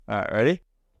All right, ready?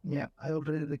 Yeah, I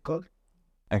already recorded.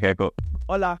 Okay, cool.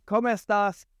 Hola, ¿cómo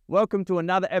estás? Welcome to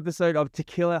another episode of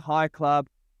Tequila High Club.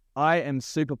 I am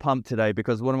super pumped today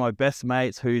because one of my best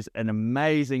mates, who's an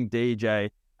amazing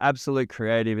DJ, absolute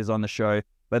creative, is on the show.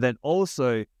 But then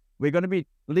also, we're going to be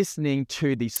listening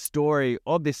to the story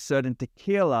of this certain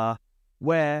tequila,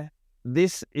 where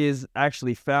this is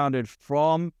actually founded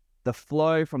from the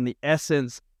flow, from the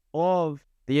essence of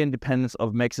the independence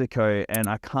of Mexico. And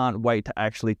I can't wait to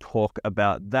actually talk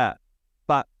about that.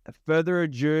 But further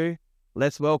ado,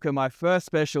 let's welcome my first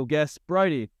special guest,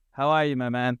 Brodie. How are you, my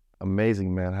man?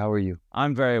 Amazing, man. How are you?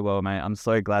 I'm very well, mate. I'm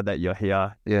so glad that you're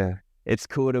here. Yeah. It's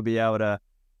cool to be able to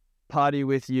party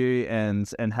with you and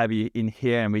have you in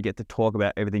here, and we get to talk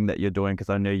about everything that you're doing, because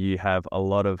I know you have a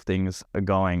lot of things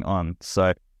going on.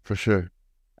 So For sure.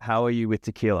 how are you with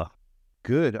tequila?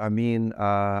 Good. I mean,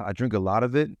 I drink a lot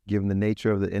of it, given the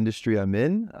nature of the industry I'm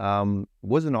in.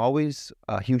 Wasn't always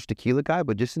a huge tequila guy,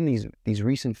 but just in these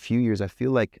recent few years, I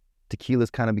feel like tequila's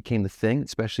kind of became the thing,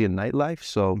 especially in nightlife.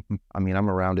 So, I mean,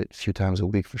 I'm around it a few times a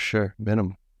week for sure,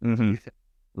 minimum. Mm-hmm.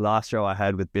 Last show I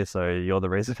had with Bisso, you're the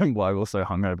reason why we're so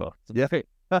hungover. Yeah.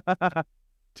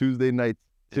 Tuesday nights.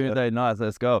 Tuesday nights,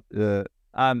 let's go. Yeah.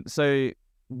 So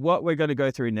what we're going to go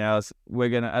through now is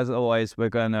as always, we're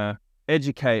going to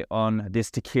educate on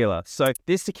this tequila. So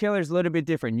this tequila is a little bit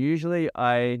different. Usually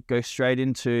I go straight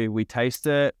into, we taste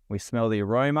it, we smell the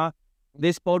aroma.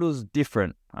 This bottle's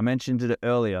different. I mentioned it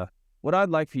earlier. What I'd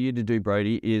like for you to do,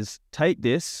 Brodie, is take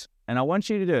this, and I want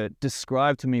you to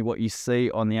describe to me what you see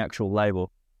on the actual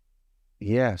label.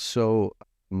 Yeah. So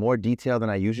more detail than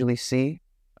I usually see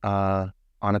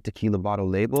on a tequila bottle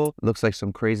label. Looks like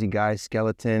some crazy guy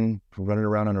skeleton running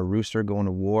around on a rooster going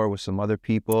to war with some other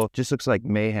people. Just looks like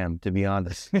mayhem, to be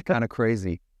honest. Kind of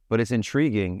crazy, but it's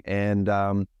intriguing. And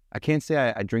I can't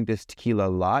say I drink this tequila a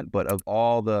lot, but of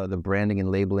all the branding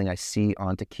and labeling I see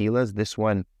on tequilas, this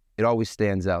one, it always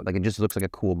stands out. Like, it just looks like a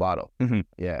cool bottle. Mm-hmm.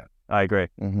 Yeah. I agree.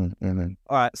 Mm-hmm, mm-hmm.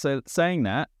 All right, so saying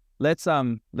that, let's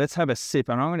have a sip,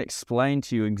 and I'm going to explain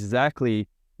to you exactly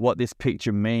what this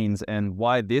picture means and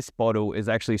why this bottle is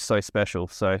actually so special.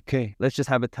 So Okay. let's just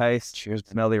have a taste. Cheers.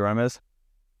 Smell the aromas.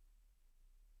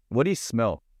 What do you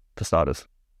smell, for starters?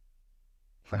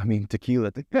 I mean,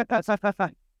 tequila.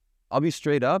 I'll be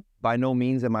straight up. By no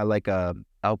means am I like a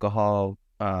alcohol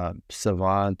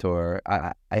savant, or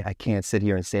I can't sit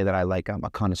here and say that I'm a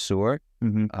connoisseur.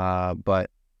 Mm-hmm.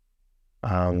 But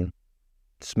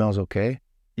smells okay.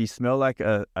 Do you smell like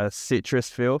a citrus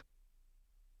feel?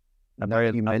 Now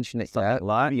that you mention it, yeah.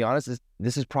 To be honest,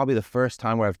 this is probably the first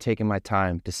time where I've taken my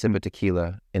time to sip a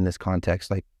tequila in this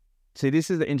context. Like, see, this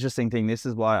is the interesting thing. This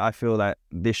is why I feel that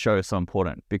this show is so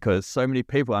important, because so many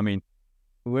people, I mean,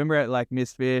 when we're at like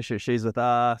Miss Fish or She's With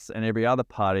Us and every other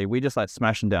party, we just like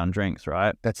smashing down drinks,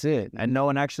 right? that's it. And no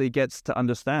one actually gets to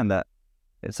understand that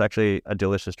it's actually a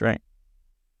delicious drink.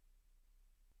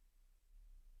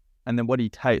 And then what do you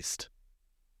taste?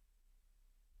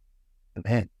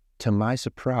 Man, to my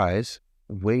surprise,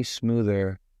 way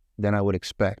smoother than I would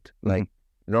expect. Like,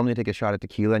 normally you take a shot of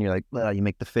tequila and you're like, well, you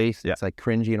make the face. Yeah. It's like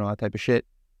cringy and all that type of shit.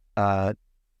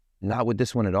 Not with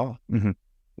this one at all. Mm-hmm.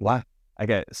 Wow.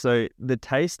 Okay, so the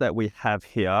taste that we have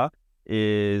here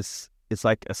it's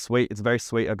like it's very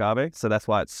sweet agave, so that's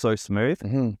why it's so smooth.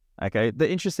 Mm-hmm. Okay, the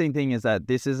interesting thing is that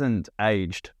this isn't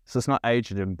aged, so it's not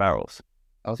aged in barrels.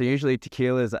 Okay. So usually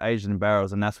tequila is aged in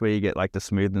barrels, and that's where you get like the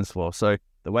smoothness for. So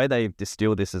the way they've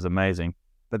distilled this is amazing.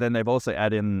 But then they've also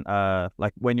added in,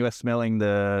 like when you are smelling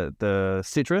the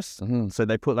citrus, Mm-hmm. so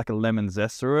they put like a lemon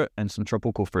zest through it and some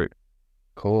tropical fruit.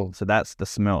 Cool. So that's the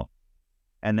smell.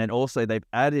 And then also they've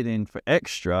added in for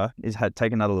extra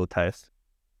take another little taste.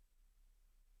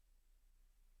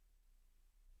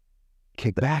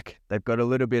 Kick back. They've got a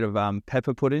little bit of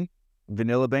pepper pudding,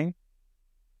 vanilla bean.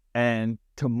 And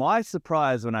to my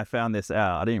surprise, when I found this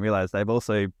out, I didn't realize they've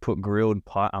also put grilled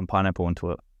pineapple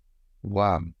into it.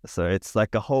 Wow. So it's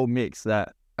like a whole mix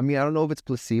that... I mean, I don't know if it's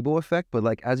placebo effect, but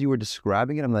like as you were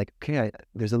describing it, I'm like, okay,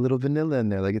 there's a little vanilla in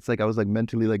there. Like, it's like I was like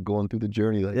mentally like going through the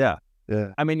journey. Like, Yeah.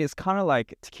 yeah. I mean, it's kind of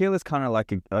like, tequila's kind of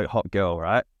like a hot girl,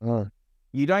 right?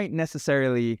 You don't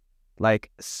necessarily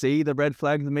like see the red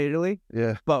flags immediately,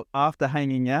 Yeah. but after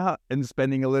hanging out and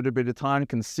spending a little bit of time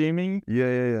consuming,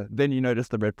 Yeah. then you notice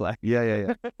the red flag.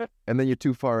 Yeah. And then you're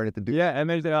too far in it to do. Yeah, and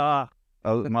then you say, I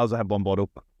might as well have one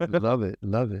bottle. Love it.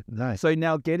 Nice. So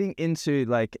now getting into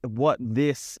like what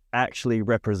this actually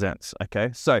represents,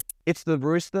 okay? So it's the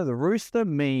rooster. The rooster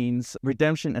means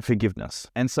redemption and forgiveness.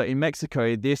 And so in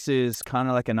Mexico, this is kind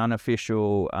of like an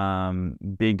unofficial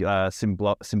big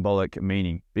symbolic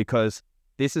meaning, because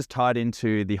this is tied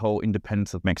into the whole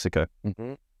independence of Mexico.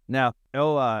 Mm-hmm. Now,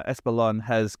 El Espolon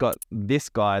has got this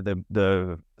guy,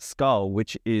 the skull,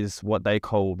 which is what they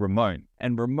call Ramon.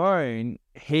 And Ramon,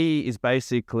 he is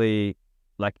basically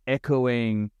like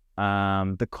echoing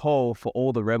the call for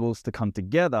all the rebels to come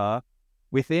together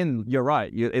within, you're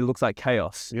right, it looks like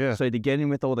chaos. Yeah. So to get in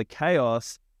with all the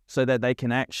chaos so that they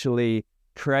can actually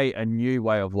create a new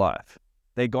way of life.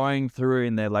 They're going through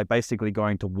and they're like basically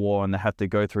going to war, and they have to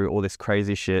go through all this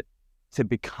crazy shit to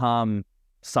become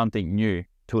something new.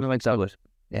 To establish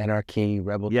Anarchy,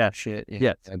 rebel shit.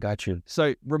 Yeah, I got you.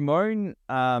 So Ramon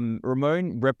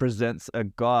represents a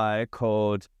guy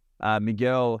called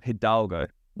Miguel Hidalgo.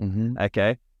 Mm-hmm.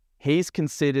 Okay, he's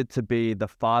considered to be the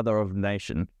father of the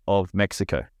nation of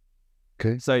Mexico.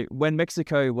 Okay. So when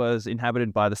Mexico was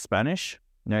inhabited by the Spanish,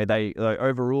 they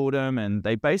overruled them, and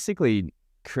they basically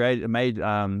made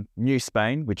New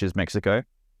Spain, which is Mexico.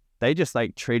 They just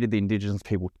like treated the indigenous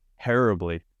people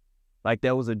terribly. Like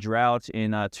there was a drought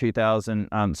in 2000.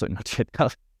 There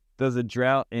was a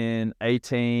drought in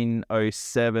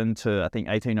 1807 to I think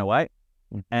 1808,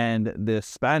 and the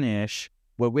Spanish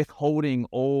were withholding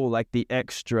all like the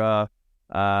extra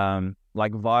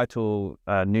like vital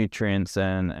nutrients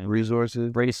and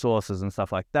resources and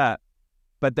stuff like that,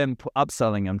 but then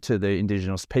upselling them to the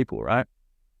indigenous people, right?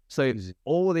 So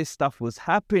all this stuff was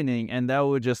happening, and they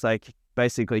were just like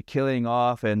basically killing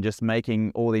off and just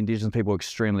making all the indigenous people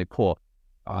extremely poor.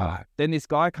 Then this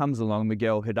guy comes along,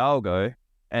 Miguel Hidalgo,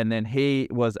 and then he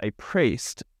was a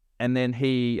priest, and then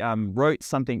he wrote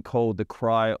something called the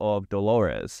Cry of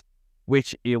Dolores,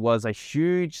 which it was a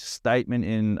huge statement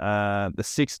in the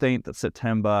 16th of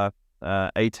September,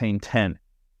 1810.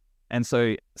 And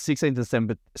so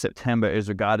 16th September is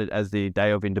regarded as the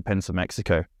Day of Independence of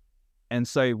Mexico. And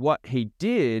so what he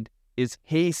did is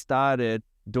he started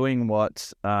doing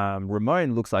what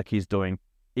Ramon looks like he's doing.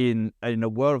 In a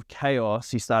world of chaos,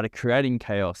 he started creating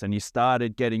chaos, and he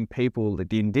started getting people,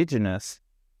 the indigenous.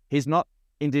 He's not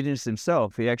indigenous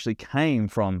himself. He actually came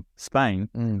from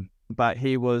Spain, but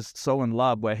he was so in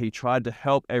love where he tried to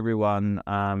help everyone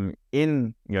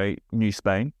in New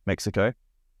Spain, Mexico,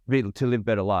 to live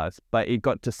better lives. But it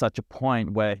got to such a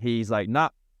point where he's like, nah,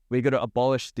 we got to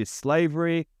abolish this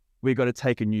slavery. We got to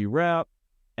take a new route.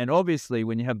 And obviously,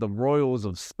 when you have the royals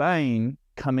of Spain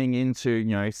coming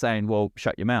into, saying, well,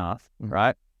 shut your mouth,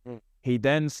 right? He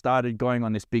then started going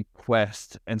on this big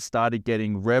quest and started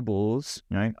getting rebels,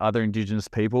 other indigenous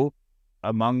people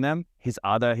among them. He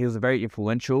was very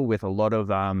influential with a lot of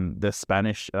the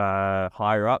Spanish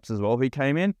higher ups as well. He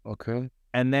came in. Okay.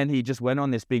 And then he just went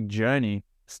on this big journey,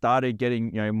 started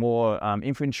getting, more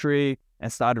infantry,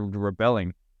 and started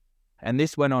rebelling. And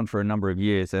this went on for a number of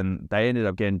years, and they ended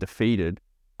up getting defeated.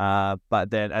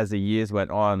 But then as the years went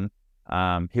on,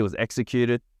 he was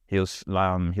executed. He was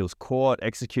caught,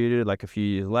 executed like a few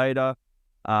years later.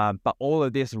 But all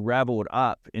of this raveled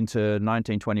up into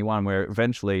 1921, where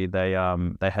eventually they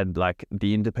had like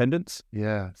the independence.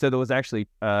 Yeah. So there was actually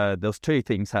there was two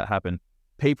things that happened.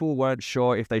 People weren't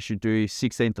sure if they should do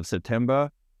 16th of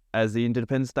September as the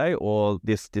Independence Day or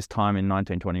this time in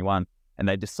 1921, and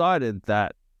they decided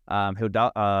that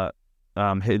Hidalgo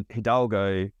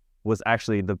was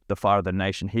actually the father of the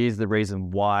nation. He's the reason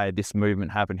why this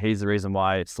movement happened. He's the reason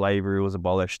why slavery was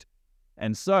abolished.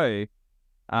 And so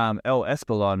El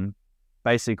Espolon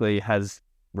basically has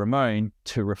Ramon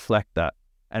to reflect that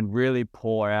and really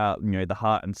pour out, the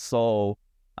heart and soul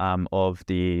of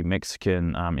the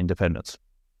Mexican independence.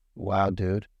 Wow,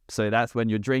 dude. So that's when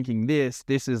you're drinking this.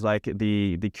 This is like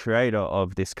the creator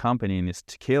of this company and this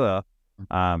tequila.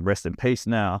 Rest in peace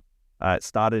now. It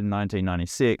started in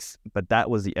 1996, but that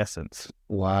was the essence.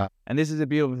 Wow. And this is the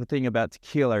beautiful thing about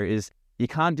tequila is you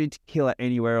can't do tequila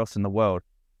anywhere else in the world.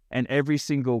 And every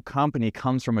single company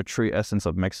comes from a true essence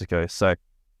of Mexico. So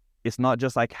it's not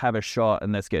just like have a shot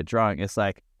and let's get drunk. It's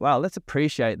like, wow, let's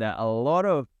appreciate that a lot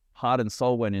of heart and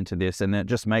soul went into this, and it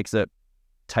just makes it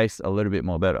taste a little bit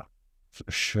more better.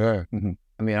 For sure. Mm-hmm.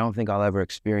 I mean, I don't think I'll ever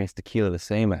experience tequila the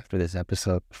same after this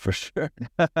episode, for sure.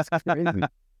 It's crazy.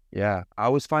 Yeah, I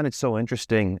always find it so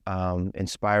interesting,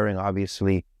 inspiring,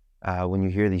 obviously, when you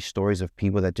hear these stories of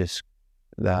people that just,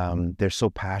 they're so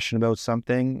passionate about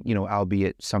something,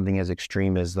 albeit something as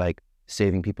extreme as like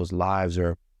saving people's lives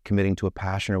or committing to a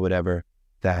passion or whatever,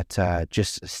 that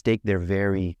just stake their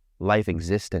very life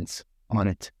existence on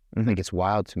it. I think it's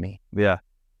wild to me. Yeah.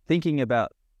 Thinking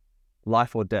about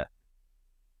life or death.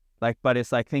 But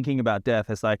it's like thinking about death.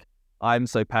 It's like, I'm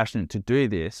so passionate to do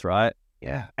this, right?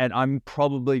 Yeah. And I'm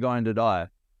probably going to die,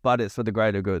 but it's for the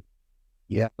greater good.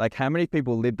 Yeah. Like how many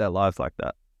people live their lives like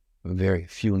that? Very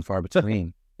few and far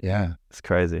between. Yeah. It's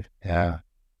crazy. Yeah.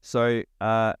 So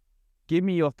give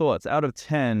me your thoughts. Out of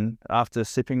 10, after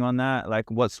sipping on that,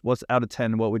 like what's out of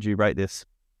 10, what would you rate this?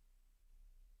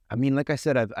 I mean, like I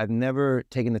said, I've never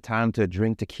taken the time to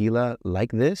drink tequila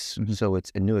like this, so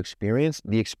it's a new experience.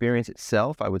 The experience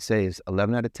itself, I would say, is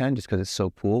 11 out of 10, just because it's so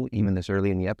cool, even this early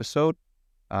in the episode.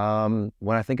 When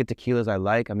I think of tequilas I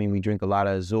like, I mean, we drink a lot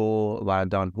of Azul, a lot of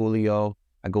Don Julio.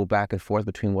 I go back and forth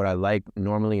between what I like.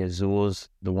 Normally, Azul's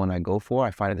the one I go for.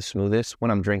 I find it the smoothest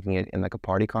when I'm drinking it in like a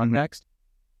party context.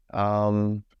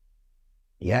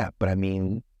 Yeah, but I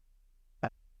mean,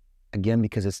 again,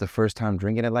 because it's the first time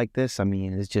drinking it like this, I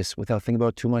mean, it's just, without thinking about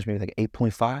it too much, maybe like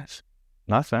 8.5.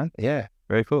 Nice, man. Yeah.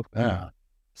 Very cool. Yeah.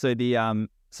 So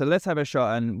so let's have a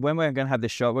shot. And when we're going to have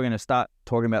this shot, we're going to start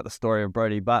talking about the story of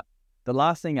Brodie. But the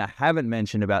last thing I haven't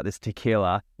mentioned about this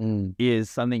tequila is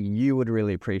something you would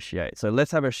really appreciate. So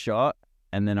let's have a shot,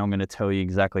 and then I'm going to tell you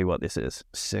exactly what this is.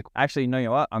 Sick. Actually, no, you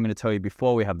know what? I'm going to tell you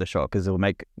before we have the shot, because it'll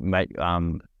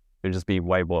it'll just be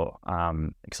way more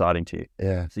exciting to you.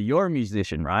 Yeah. So you're a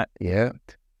musician, right? Yeah.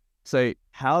 So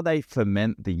how they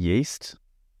ferment the yeast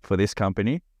for this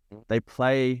company, so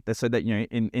that, you know,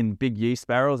 in big yeast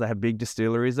barrels, they have big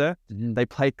distilleries there. They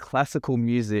play classical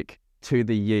music to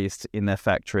the yeast in their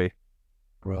factory.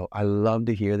 Bro, I love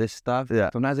to hear this stuff.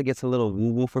 Yeah. Sometimes it gets a little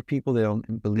woo-woo for people. They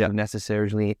don't believe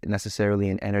necessarily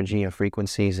in energy and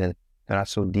frequencies, and they're not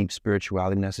so deep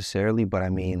spirituality necessarily, but I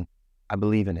mean, I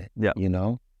believe in it. Yeah. You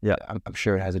know? Yeah. I'm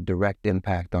sure it has a direct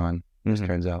impact on this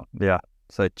turns out. Yeah.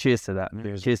 So cheers to that.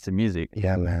 Cheers to music.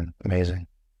 Yeah, man. Amazing.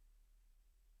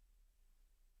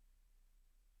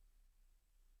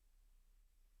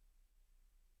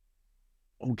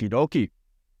 Okie dokie.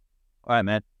 All right,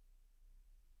 man.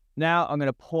 Now I'm going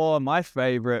to pour my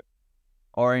favorite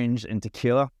orange and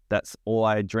tequila. That's all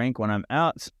I drink when I'm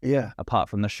out. Yeah. Apart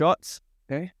from the shots.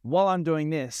 Okay. While I'm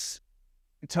doing this,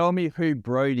 tell me who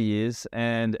Brodie is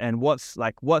and what's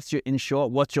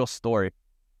your story?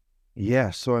 Yeah.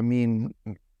 So, I mean,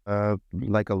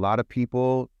 like a lot of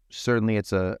people, certainly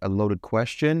it's a loaded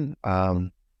question. I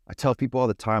tell people all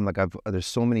the time, like there's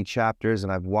so many chapters,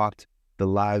 and I've walked the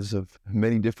lives of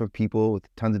many different people with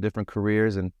tons of different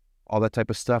careers and all that type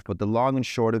of stuff. But the long and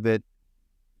short of it,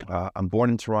 I'm born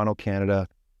in Toronto, Canada.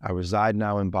 I reside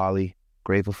now in Bali.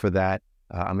 Grateful for that.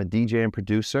 I'm a DJ and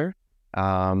producer,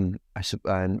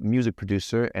 music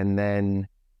producer. And then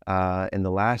in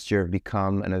the last year, I've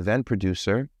become an event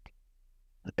producer.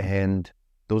 And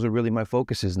those are really my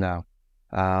focuses now.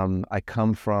 I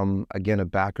come from, again, a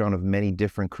background of many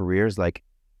different careers, like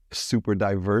super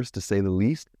diverse to say the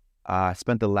least. I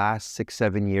spent the last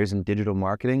 6-7 years in digital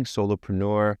marketing,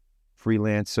 solopreneur,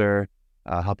 freelancer,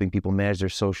 helping people manage their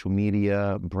social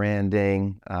media,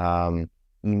 branding,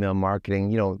 email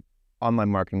marketing. You know, online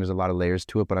marketing, there's a lot of layers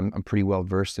to it, but I'm pretty well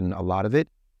versed in a lot of it.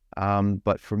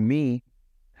 But for me,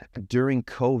 during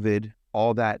COVID,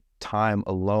 all that time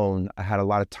alone, I had a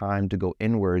lot of time to go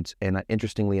inwards. And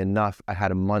interestingly enough, I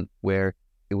had a month where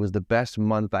it was the best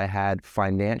month I had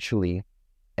financially.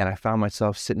 And I found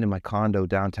myself sitting in my condo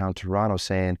downtown Toronto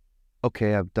saying,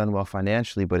 okay, I've done well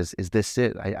financially, but is this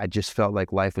it? I just felt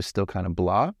like life was still kind of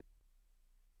blah.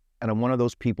 And I'm one of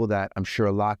those people that I'm sure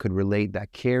a lot could relate, that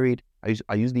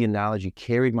I use the analogy,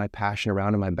 carried my passion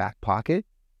around in my back pocket,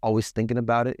 always thinking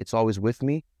about it. It's always with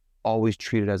me, always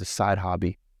treated as a side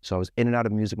hobby. So I was in and out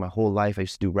of music my whole life. I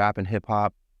used to do rap and hip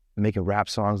hop, making rap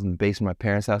songs in the basement of my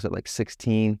parents' house at like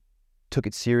 16. Took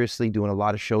it seriously, doing a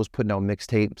lot of shows, putting out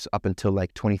mixtapes up until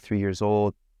like 23 years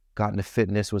old. Got into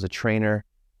fitness, was a trainer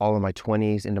all in my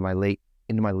 20s, into my late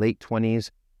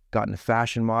 20s. Got into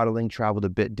fashion modeling, traveled a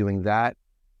bit doing that.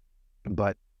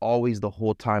 But always the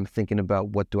whole time thinking about,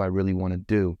 what do I really want to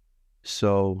do?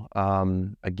 So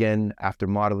again, after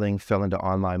modeling, fell into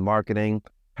online marketing,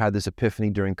 had this epiphany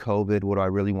during COVID. What do I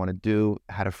really want to do?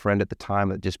 Had a friend at the time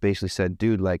that just basically said,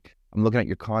 dude, like, I'm looking at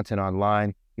your content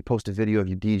online. You post a video of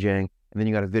you DJing, and then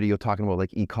you got a video talking about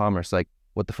like e-commerce, like,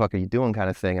 what the fuck are you doing kind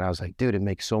of thing? And I was like, dude, it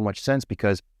makes so much sense,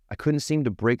 because I couldn't seem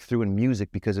to break through in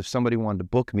music, because if somebody wanted to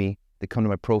book me, they come to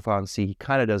my profile and see he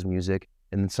kind of does music.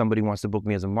 And then somebody wants to book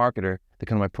me as a marketer, they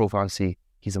come to my profile and see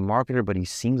he's a marketer, but he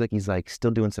seems like he's like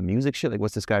still doing some music shit. Like,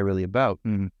 what's this guy really about?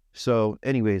 Mm-hmm. So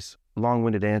anyways,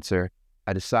 long-winded answer.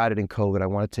 I decided in COVID, I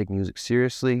want to take music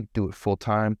seriously, do it full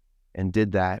time, and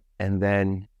did that. And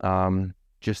then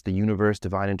just the universe,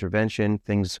 divine intervention,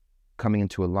 things coming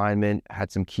into alignment.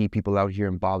 Had some key people out here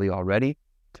in Bali already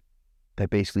that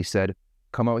basically said,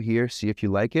 come out here, see if you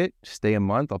like it, stay a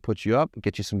month, I'll put you up,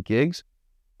 get you some gigs.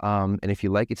 And if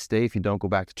you like it, stay. If you don't, go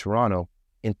back to Toronto.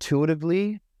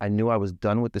 Intuitively, I knew I was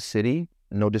done with the city.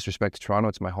 No disrespect to Toronto,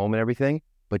 it's my home and everything,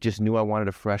 but just knew I wanted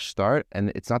a fresh start.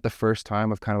 And it's not the first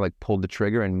time I've kind of like pulled the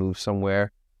trigger and moved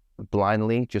somewhere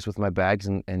blindly, just with my bags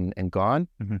and gone.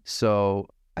 Mm-hmm. So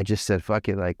I just said, fuck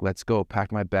it, like, let's go.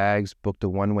 Packed my bags, booked a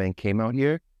one-way and came out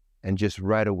here. And just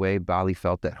right away, Bali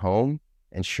felt at home.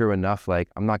 And sure enough, like,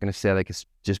 I'm not going to say like it's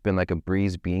just been like a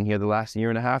breeze being here the last year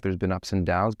and a half. There's been ups and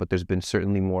downs, but there's been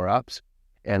certainly more ups.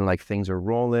 And like, things are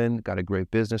rolling, got a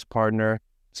great business partner,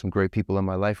 some great people in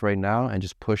my life right now, and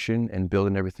just pushing and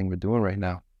building everything we're doing right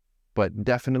now. But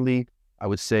definitely, I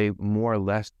would say more or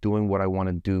less doing what I want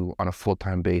to do on a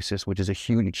full-time basis, which is a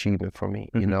huge achievement for me,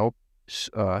 you know?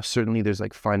 Certainly there's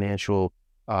like financial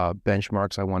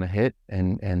benchmarks I want to hit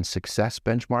and success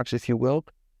benchmarks, if you will.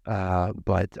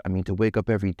 But I mean, to wake up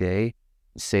every day,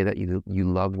 say that you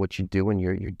love what you do and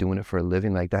you're doing it for a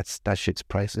living, like that shit's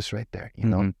priceless right there, you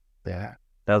know? Yeah.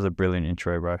 That was a brilliant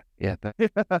intro, bro. Yeah.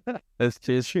 Let's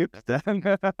cheers.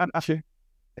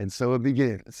 And so it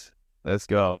begins. Let's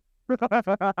go.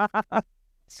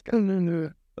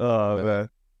 Oh, man.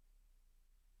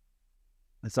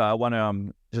 So I want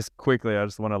to just quickly, I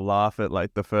just want to laugh at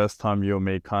like the first time you and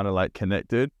me kind of like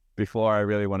connected before I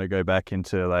really want to go back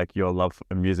into like your love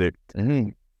for music.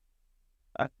 This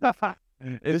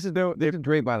is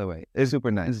great, by the way. It's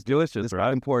super nice. It's delicious, It's right?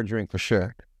 an important drink for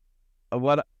sure.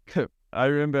 What I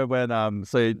remember when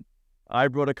so I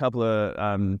brought a couple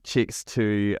of chicks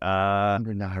to I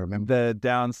remember. the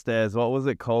downstairs. What was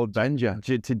it called? Ginger.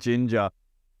 To Ginger.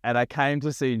 And I came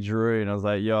to see Drew, and I was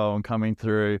like, "Yo, I'm coming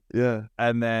through." Yeah.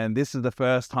 And then this is the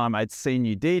first time I'd seen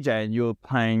you DJ, and you were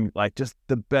playing like just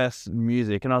the best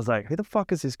music. And I was like, "Who the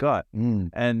fuck is this guy?"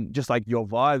 And just like your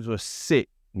vibes were sick.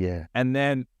 Yeah. And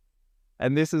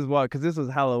this is what, because this was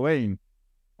Halloween,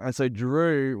 and so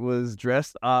Drew was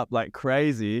dressed up like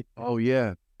crazy. Oh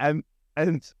yeah. And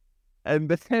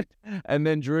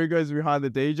then Drew goes behind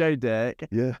the DJ deck.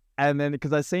 Yeah. And then,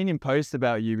 because I seen him post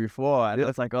about you before, and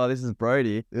it's like, oh, this is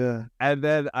Brodie. Yeah. And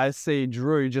then I see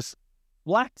Drew just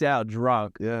blacked out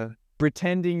drunk, Yeah.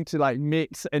 pretending to like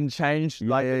mix and change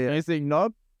like the music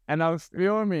knob. And I was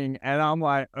filming, and I'm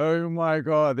like, oh my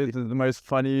God, this is the most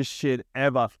funniest shit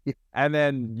ever. And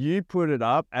then you put it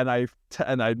up, and I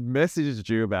messaged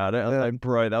you about it. I was like,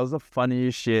 bro, that was the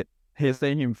funniest shit. Here's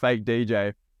seeing him fake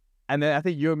DJ. And then I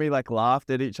think you and me like laughed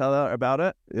at each other about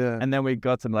it. Yeah. And then we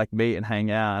got to like meet and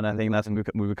hang out. And I think that's when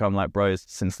we become like bros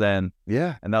since then.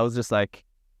 Yeah. And that was just like,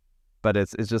 but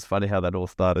it's just funny how that all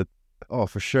started. Oh,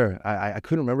 for sure. I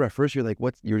couldn't remember at first. You're like,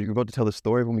 what? You're about to tell the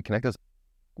story when we connect us.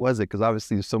 What was it? Because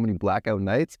obviously there's so many blackout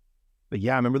nights. But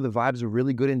yeah, I remember the vibes were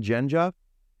really good in Genja.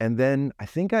 And then I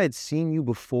think I had seen you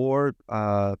before,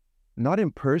 not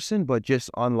in person, but just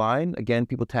online. Again,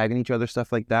 people tagging each other,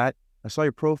 stuff like that. I saw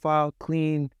your profile,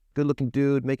 clean, good-looking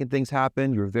dude, making things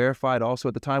happen. You were verified also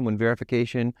at the time when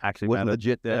verification Actually was mattered.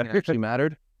 legit. Then actually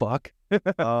mattered. Fuck.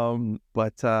 Yeah,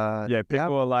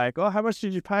 people were like, oh, how much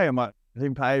did you pay? I'm like, I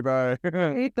didn't pay, bro. I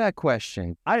hate that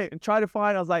question. I tried to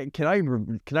find, I was like, can I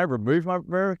remove my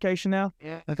verification now?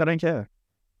 Yeah. Like, I don't care.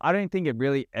 I don't think it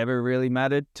really ever really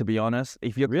mattered, to be honest.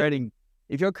 If you're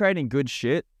creating good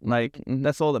shit, like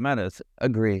that's all that matters.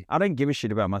 Agree. I don't give a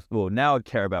shit about now I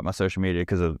care about my social media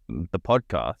because of the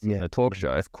podcast, the talk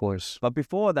show. Of course. But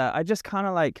before that, I just kind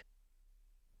of like,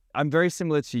 I'm very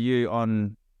similar to you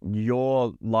on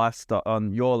your lifestyle,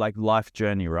 on your like life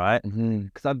journey, right?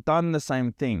 Because I've done the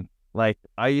same thing. Like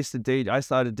I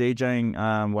started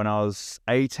DJing when I was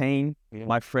 18. Yeah.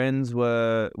 My friends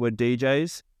were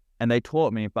DJs and they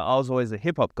taught me, but I was always a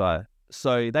hip hop guy.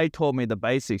 So they taught me the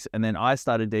basics, and then I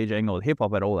started DJing all the hip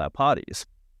hop at all our parties.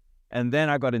 And then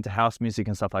I got into house music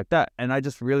and stuff like that. And I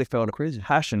just really felt a crazy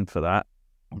passion for that.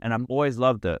 And I've always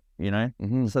loved it, you know?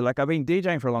 So like I've been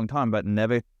DJing for a long time, but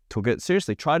never took it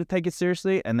seriously. Tried to take it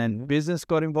seriously, and then business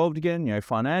got involved again, you know,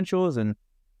 financials.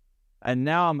 And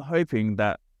now I'm hoping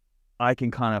that I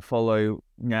can kind of follow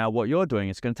now what you're doing.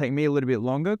 It's going to take me a little bit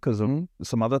longer because of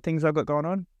some other things I've got going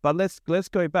on. But let's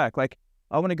go back. Like,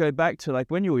 I want to go back to like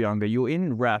when you were younger, you were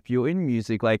in rap, you were in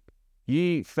music, like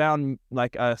you found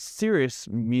like a serious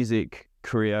music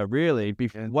career really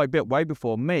way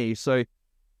before me. So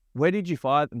where did you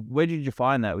find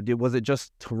that? Was it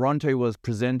just Toronto was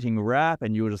presenting rap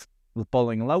and you were just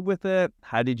falling in love with it?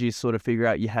 How did you sort of figure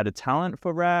out you had a talent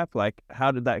for rap? Like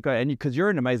how did that go? And because you're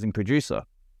an amazing producer.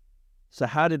 So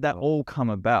how did that all come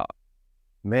about?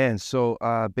 Man, so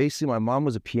basically my mom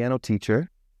was a piano teacher.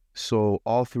 So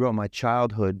all throughout my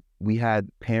childhood, we had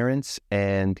parents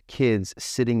and kids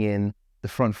sitting in the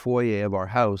front foyer of our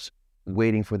house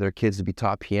waiting for their kids to be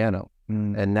taught piano.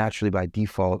 And naturally, by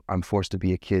default, I'm forced to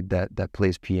be a kid that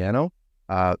plays piano.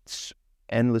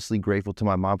 Endlessly grateful to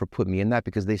my mom for putting me in that,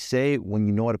 because they say when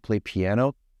you know how to play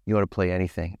piano, you know how to play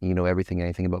anything. You know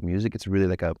anything about music. It's really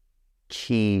like a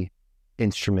key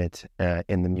instrument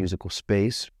in the musical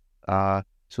space.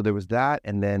 So there was that,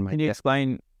 and then Can you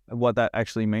explain what that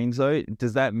actually means, though?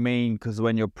 Does that mean because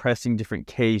when you're pressing different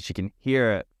keys, you can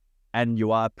hear it, and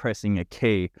you are pressing a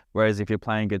key, whereas if you're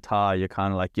playing guitar, you're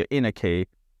kind of like you're in a key.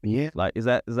 Yeah. Like, is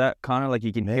that kind of like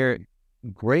you can hear it?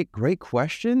 Great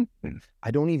question.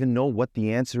 I don't even know what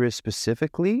the answer is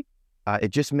specifically.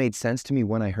 It just made sense to me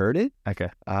when I heard it. Okay.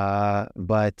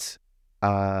 But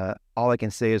all I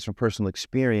can say is from personal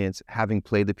experience, having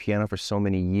played the piano for so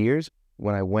many years,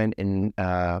 when I went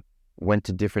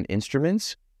to different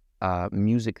instruments,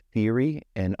 music theory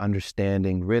and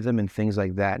understanding rhythm and things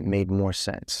like that made more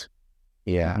sense.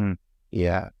 Yeah. Mm-hmm.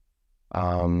 Yeah.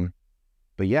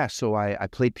 But yeah, so I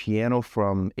played piano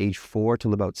from age 4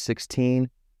 till about 16.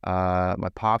 My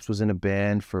pops was in a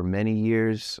band for many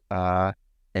years,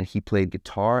 and he played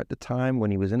guitar at the time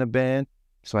when he was in a band.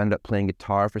 So I ended up playing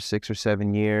guitar for 6 or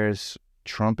 7 years,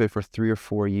 trumpet for 3 or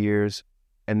 4 years,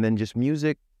 and then just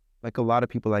music, like a lot of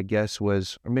people, I guess,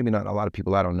 was, or maybe not a lot of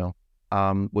people, I don't know,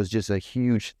 was just a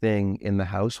huge thing in the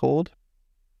household.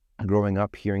 Growing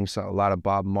up, hearing a lot of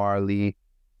Bob Marley,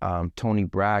 Tony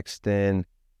Braxton,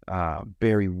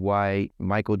 Barry White,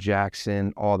 Michael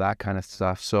Jackson, all that kind of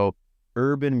stuff. So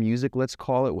urban music, let's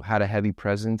call it, had a heavy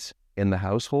presence in the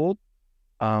household.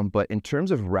 But in terms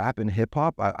of rap and hip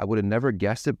hop, I would have never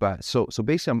guessed it. But so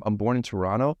basically, I'm born in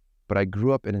Toronto, but I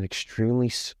grew up in an extremely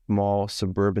small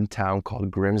suburban town called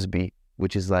Grimsby,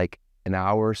 which is like an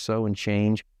hour or so and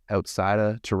change outside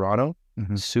of Toronto.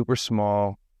 Mm-hmm. Super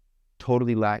small,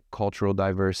 totally lacked cultural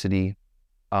diversity.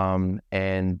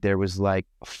 And there was like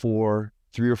 3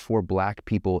 or 4 black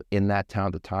people in that town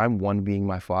at the time, one being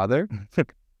my father.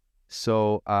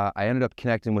 So I ended up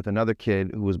connecting with another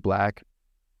kid who was black,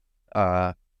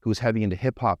 who was heavy into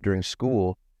hip hop during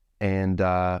school, and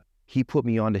he put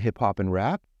me on to hip hop and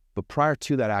rap. But prior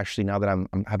to that, actually, now that I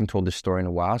haven't told this story in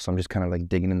a while, so I'm just kind of like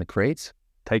digging in the crates.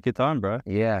 Take your time, bro.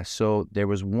 Yeah, so there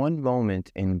was one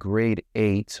moment in grade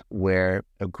 8 where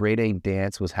a grade 8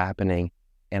 dance was happening,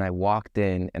 and I walked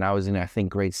in, and I was in, I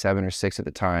think, grade 7 or 6 at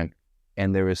the time,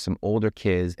 and there was some older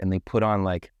kids, and they put on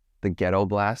like the Ghetto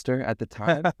Blaster at the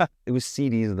time. It was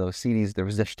CDs though, CDs. There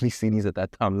was actually CDs at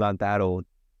that time, not that old.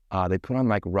 They put on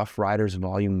like Rough Riders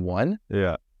Volume 1.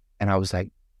 Yeah. And I was like,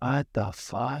 what the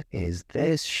fuck is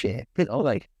this shit?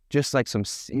 Like just like some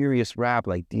serious rap,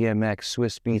 like DMX,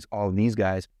 Swiss Beats, all of these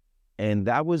guys. And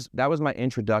that was my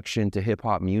introduction to hip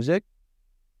hop music.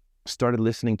 Started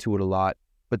listening to it a lot,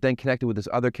 but then connected with this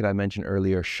other kid I mentioned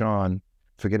earlier, Sean,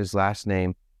 forget his last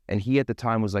name. And he at the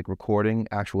time was like recording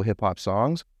actual hip hop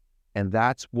songs. And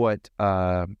that's what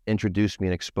introduced me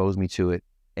and exposed me to it.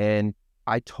 And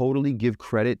I totally give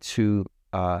credit to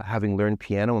having learned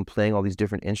piano and playing all these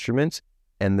different instruments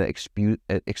and the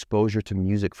exposure to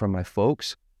music from my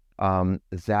folks,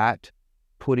 that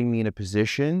putting me in a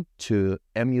position to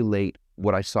emulate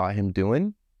what I saw him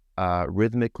doing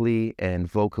rhythmically and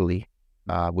vocally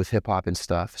with hip hop and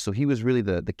stuff. So he was really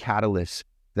the catalyst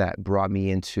that brought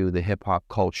me into the hip hop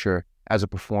culture as a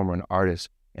performer and artist.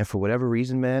 And for whatever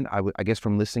reason, man, I guess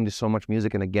from listening to so much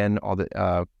music and again, all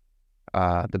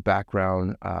the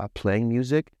background playing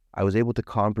music, I was able to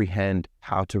comprehend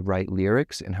how to write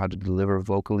lyrics and how to deliver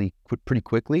vocally pretty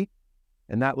quickly.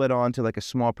 And that led on to like a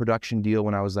small production deal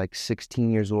when I was like 16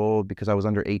 years old, because I was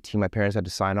under 18. My parents had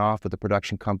to sign off with a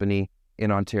production company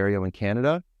in Ontario and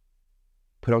Canada,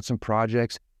 put out some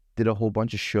projects, did a whole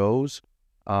bunch of shows.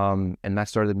 And that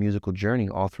started the musical journey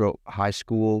all throughout high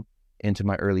school into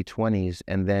my early 20s.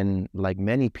 And then like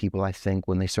many people, I think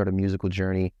when they start a musical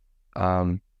journey,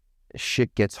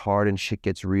 shit gets hard and shit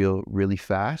gets real really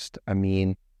fast. I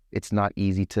mean, it's not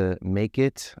easy to make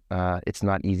it. It's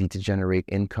not easy to generate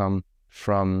income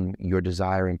from your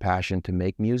desire and passion to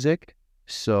make music.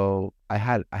 So I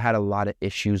had a lot of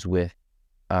issues with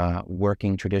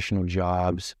working traditional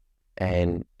jobs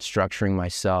and structuring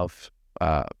myself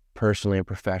personally and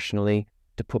professionally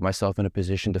to put myself in a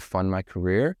position to fund my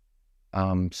career.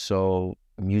 So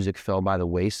music fell by the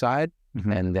wayside.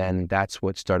 Mm-hmm. And then that's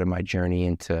what started my journey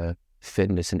into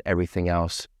fitness and everything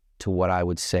else, to what I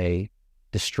would say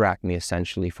distract me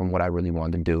essentially from what I really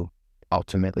wanted to do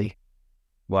ultimately.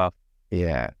 Wow.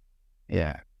 Yeah.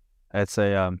 It's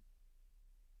a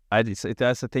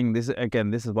that's the thing. This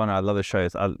is one I love the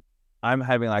shows. I'm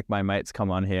having like my mates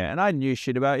come on here, and I knew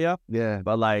shit about you. Yeah.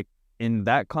 But like in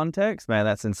that context, man,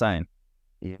 that's insane.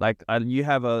 Yeah. Like you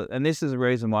have and this is the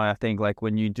reason why I think like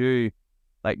when you do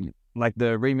like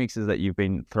the remixes that you've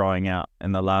been throwing out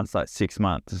in the last like 6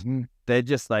 months, mm-hmm. they're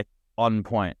just like on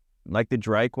point. Like the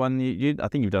Drake one, I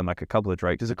think you've done like a couple of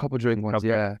Drake. There's a couple of Drake ones,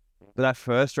 yeah. But that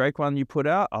first Drake one you put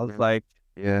out, I was like,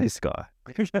 yeah, this guy.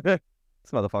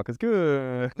 this motherfucker's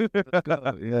good.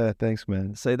 Yeah, thanks,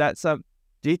 man. So that's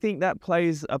do you think that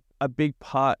plays a big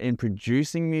part in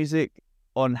producing music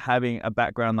on having a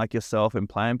background like yourself and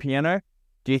playing piano?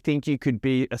 Do you think you could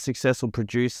be a successful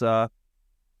producer?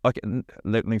 Okay,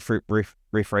 let me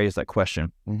rephrase that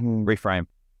question. Reframe.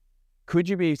 Could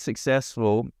you be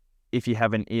successful if you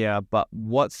have an ear, but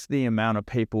what's the amount of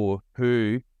people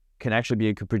who can actually be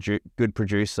a good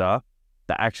producer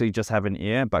that actually just have an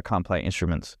ear but can't play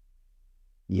instruments?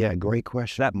 Yeah, great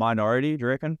question. That minority, do you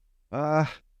reckon?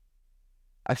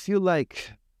 I feel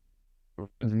like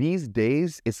these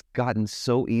days it's gotten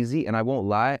so easy, and I won't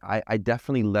lie, I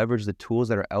definitely leverage the tools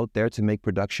that are out there to make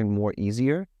production more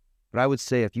easier. But I would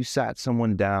say if you sat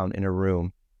someone down in a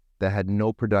room that had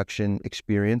no production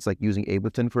experience, like using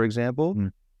Ableton, for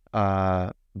example,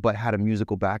 but had a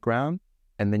musical background,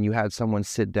 and then you had someone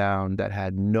sit down that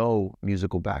had no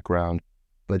musical background,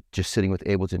 but just sitting with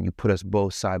Ableton, you put us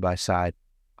both side by side,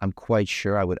 I'm quite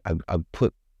sure I'd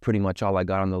put pretty much all I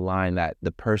got on the line that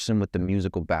the person with the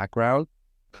musical background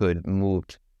could move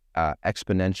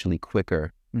exponentially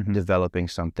quicker developing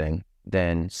something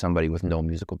than somebody with no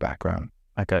musical background.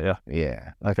 Okay, yeah.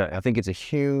 Yeah. Okay. I think it's a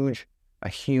huge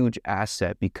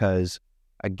asset because,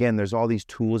 again, there's all these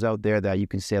tools out there that you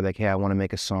can say like, hey, I want to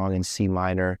make a song in C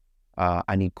minor.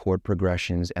 I need chord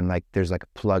progressions. And like, there's like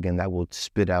a plugin that will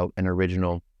spit out an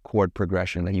original chord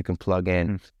progression that you can plug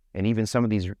in. And even some of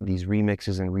these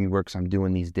remixes and reworks I'm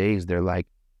doing these days, they're like,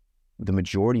 the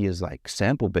majority is like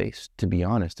sample based, to be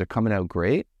honest. They're coming out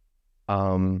great.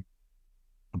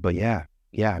 But yeah,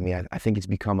 I mean, I think it's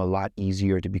become a lot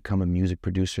easier to become a music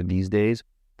producer these days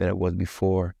than it was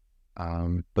before.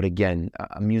 But again,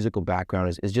 a musical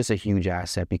background is just a huge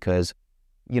asset because,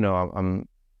 you know,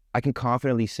 I can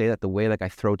confidently say that the way like I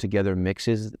throw together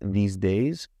mixes these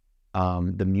days,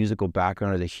 the musical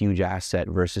background is a huge asset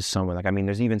versus someone like, I mean,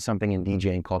 there's even something in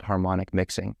DJing called harmonic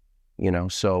mixing, you know?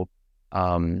 So,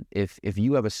 if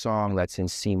you have a song that's in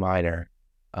C minor,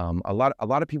 a lot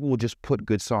of people will just put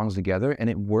good songs together and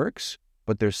it works,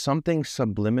 but there's something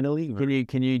subliminally.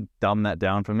 Can you dumb that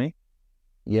down for me?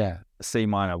 Yeah. C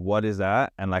minor, what is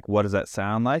that? And like, what does that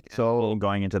sound like? So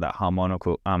going into that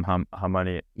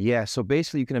harmony. Yeah. So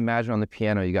basically you can imagine on the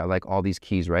piano, you got like all these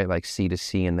keys, right? Like C to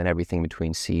C and then everything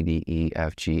between C, D, E,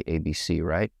 F, G, A, B, C,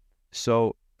 right?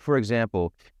 So for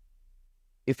example,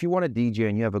 if you want to DJ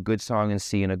and you have a good song in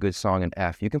C and a good song in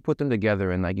F, you can put them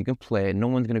together and like, you can play it. No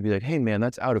one's going to be like, hey man,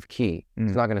 that's out of key.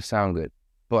 It's not going to sound good.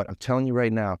 But I'm telling you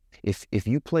right now, if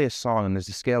you play a song and there's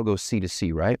a scale goes C to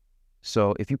C, right?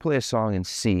 So if you play a song in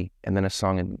C and then a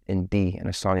song in D and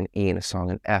a song in E and a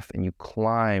song in F and you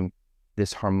climb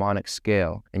this harmonic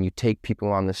scale and you take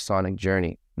people on this sonic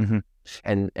journey.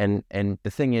 And the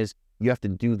thing is, you have to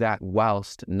do that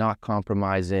whilst not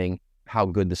compromising how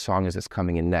good the song is that's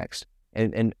coming in next.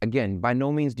 And again, by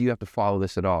no means do you have to follow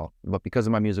this at all. But because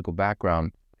of my musical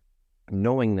background,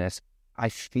 knowing this, I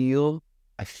feel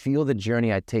the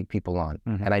journey I take people on.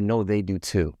 And I know they do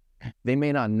too. They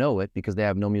may not know it because they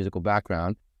have no musical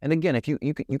background. And again, if you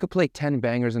could play 10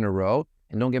 bangers in a row,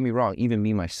 and don't get me wrong, even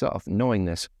me myself, knowing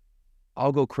this,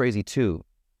 I'll go crazy too.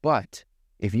 But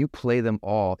if you play them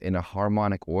all in a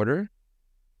harmonic order,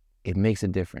 it makes a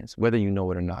difference, whether you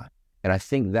know it or not. And I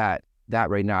think that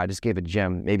right now, I just gave a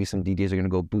gem. Maybe some DJs are going to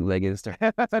go bootleg it and start.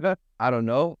 I don't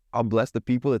know. I'll bless the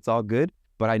people. It's all good.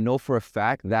 But I know for a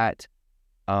fact that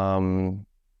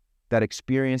that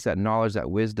experience, that knowledge, that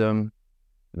wisdom,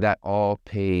 that all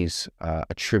pays a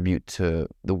tribute to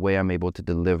the way I'm able to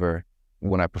deliver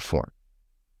when I perform.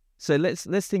 So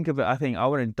let's think of it. I think I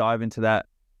want to dive into that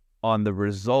on the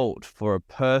result for a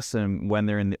person when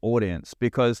they're in the audience,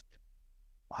 because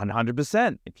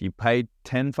 100%, if you paid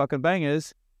 10 fucking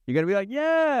bangers, you're going to be like,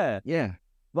 yeah.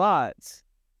 But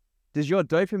does your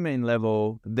dopamine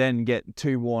level then get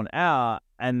too worn out?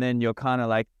 And then you're kind of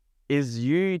like, is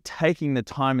you taking the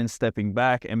time and stepping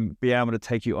back and be able to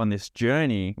take you on this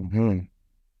journey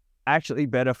actually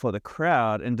better for the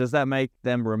crowd? And does that make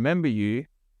them remember you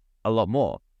a lot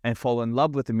more and fall in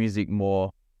love with the music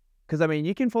more? Because, I mean,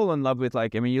 you can fall in love with,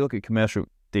 like, I mean, you look at commercial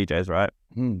DJs, right?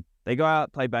 They go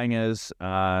out, play bangers, you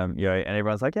know, and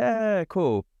everyone's like, yeah,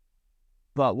 cool.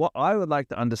 But what I would like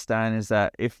to understand is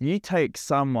that if you take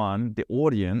someone, the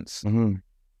audience,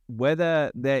 whether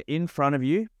they're in front of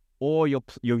you or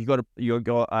you've got a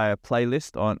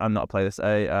playlist on, not a playlist,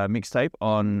 a mixtape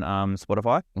on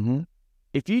Spotify.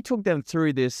 If you took them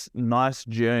through this nice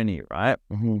journey, right?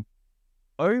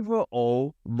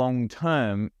 Overall, long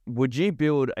term, would you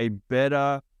build a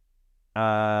better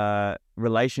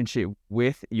relationship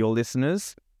with your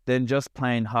listeners than just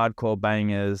playing hardcore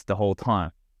bangers the whole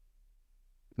time?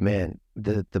 Man,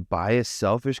 the biased,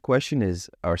 selfish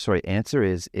answer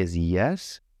is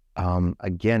yes.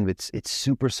 Again, it's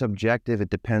super subjective. It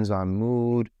depends on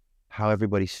mood, how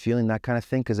everybody's feeling, that kind of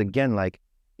thing. Because again, like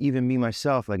even me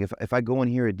myself, like if I go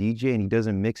and hear a DJ and he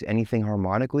doesn't mix anything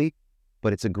harmonically,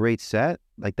 but it's a great set,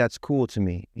 like that's cool to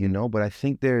me, you know. But I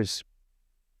think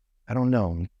I don't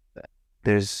know,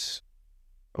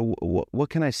 what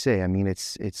can I say? I mean,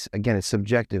 it's again, it's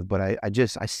subjective, but I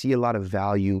see a lot of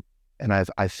value, and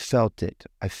I've felt it.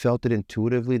 I felt it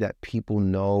intuitively that people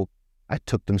know I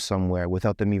took them somewhere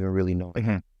without them even really knowing.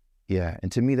 Mm-hmm. Yeah,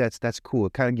 and to me that's cool.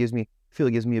 It kind of gives me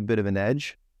a bit of an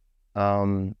edge,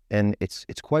 and it's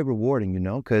quite rewarding, you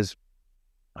know, because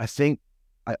I think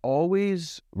I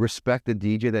always respect the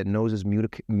DJ that knows his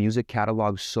music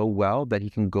catalog so well that he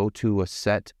can go to a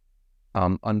set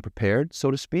unprepared,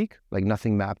 so to speak, like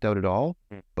nothing mapped out at all.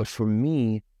 But for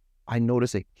me, I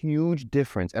notice a huge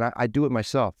difference, and I do it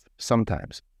myself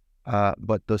sometimes.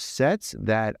 But the sets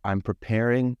that I'm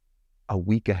preparing a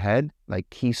week ahead, like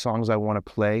key songs I want to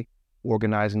play,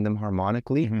 organizing them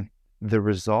harmonically, the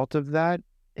result of that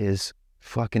is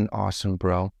fucking awesome,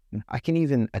 bro. I can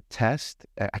even attest,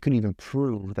 I could even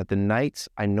prove that the nights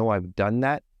I know I've done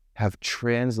that have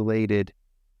translated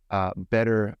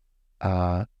better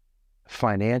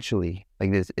financially.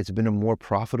 Like it's been a more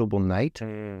profitable night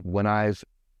when I've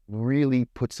really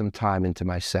put some time into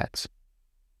my sets.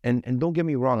 And don't get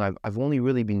me wrong, I've only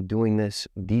really been doing this,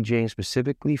 DJing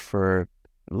specifically, for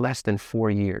less than 4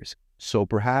 years. So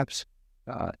perhaps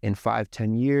in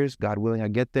 5-10 years, God willing, I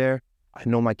get there. I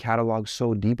know my catalog's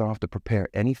so deep, I don't have to prepare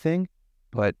anything.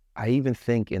 But I even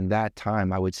think in that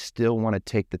time, I would still want to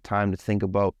take the time to think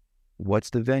about what's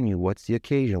the venue, what's the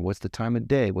occasion, what's the time of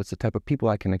day, what's the type of people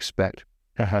I can expect,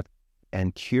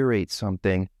 and curate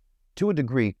something to a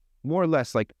degree. More or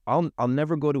less, like I'll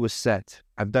never go to a set.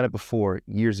 I've done it before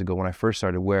years ago when I first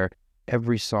started, where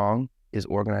every song is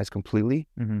organized completely.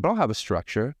 But I'll have a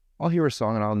structure. I'll hear a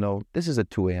song and I'll know this is a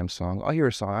 2 a.m. song. I'll hear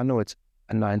a song, I know it's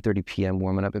a 9:30 p.m.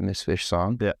 warming up at Miss Fish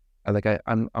song. Yeah,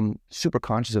 I'm super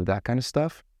conscious of that kind of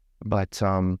stuff. But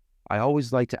I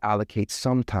always like to allocate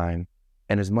some time,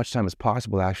 and as much time as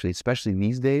possible, actually, especially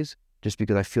these days, just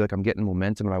because I feel like I'm getting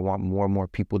momentum and I want more and more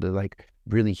people to like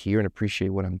really hear and appreciate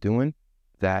what I'm doing.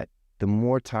 That the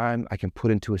more time I can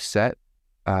put into a set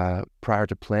prior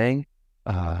to playing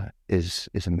is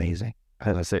amazing.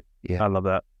 That's it. Yeah, I love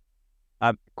that.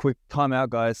 Quick time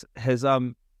out, guys.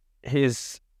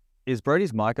 Is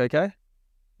Brodie's mic okay?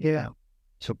 Yeah.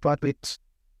 So, but it's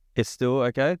still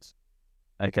okay?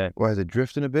 Okay. Why is it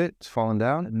drifting a bit? It's falling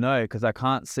down? No, because I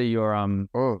can't see your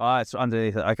it's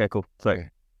underneath it. Okay, cool. So,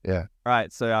 okay. Yeah. All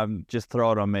right. So just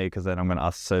throw it on me, because then I'm gonna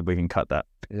ask so we can cut that.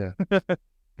 Yeah.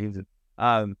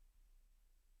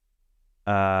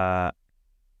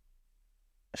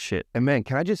 Shit. And man,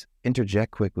 can I just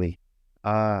interject quickly?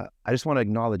 I just want to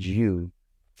acknowledge you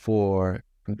for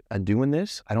doing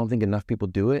this. I don't think enough people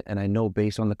do it, and I know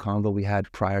based on the convo we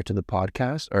had prior to the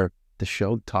podcast or the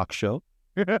talk show,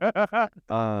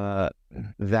 that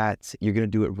you're going to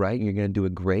do it right and you're going to do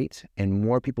it great, and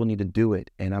more people need to do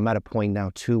it. And I'm at a point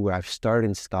now too where I've started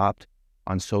and stopped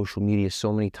on social media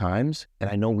so many times, and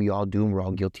I know we all do and we're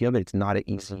all guilty of it. It's not an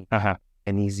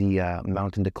easy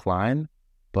mountain to climb,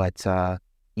 but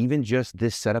even just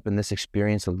this setup and this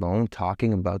experience alone,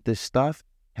 talking about this stuff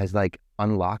has like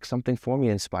unlocked something for me,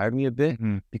 inspired me a bit,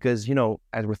 because, you know,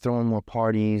 as we're throwing more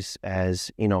parties, as,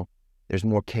 you know, there's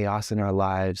more chaos in our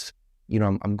lives, you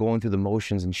know, I'm going through the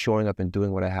motions and showing up and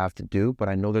doing what I have to do, but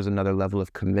I know there's another level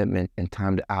of commitment and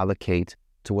time to allocate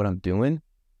to what I'm doing.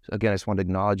 So again, I just want to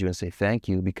acknowledge you and say thank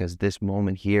you, because this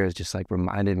moment here has just like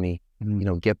reminded me, you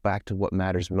know, get back to what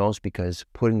matters most, because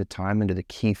putting the time into the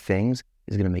key things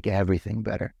is going to make everything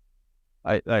better.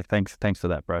 Thanks for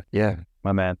that, bro. Yeah,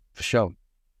 my man, for sure.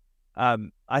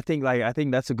 I think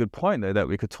that's a good point though that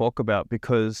we could talk about,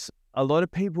 because a lot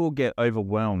of people get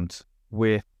overwhelmed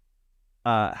with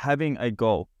having a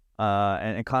goal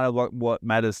and kind of what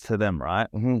matters to them, right?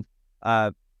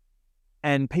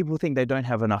 And people think they don't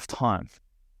have enough time.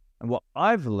 And what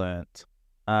I've learned,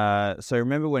 so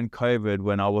remember when COVID,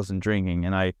 when I wasn't drinking,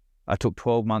 and I took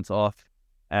 12 months off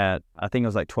I think it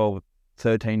was like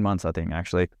 13 months, I think,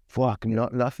 actually. Fuck,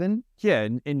 nothing? Yeah,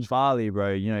 in Bali,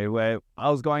 bro, you know, where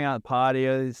I was going out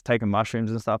parties, taking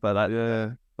mushrooms and stuff like that.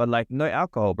 Yeah. But like no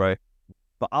alcohol, bro.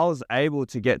 But I was able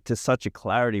to get to such a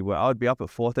clarity where I would be up at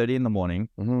 4:30 in the morning,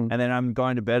 and then I'm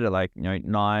going to bed at like, you know,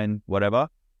 9, whatever.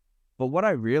 But what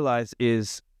I realized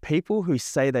is people who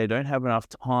say they don't have enough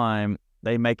time,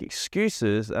 they make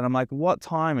excuses, and I'm like, what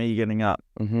time are you getting up?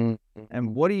 And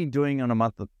what are you doing on a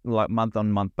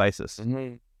month-on-month basis?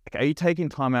 Like, are you taking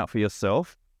time out for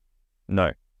yourself?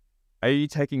 No. Are you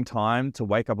taking time to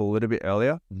wake up a little bit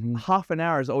earlier? Half an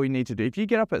hour is all you need to do. If you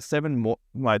get up at 7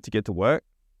 to get to work,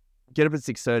 get up at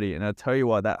 6:30, and I'll tell you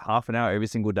what, that half an hour every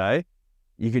single day,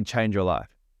 you can change your life.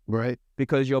 Right.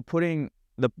 Because you're putting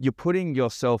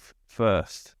yourself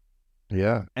first.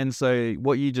 Yeah. And so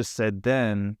what you just said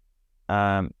then,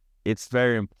 it's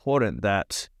very important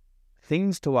that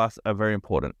things to us are very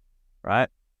important, right?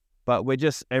 But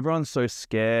everyone's so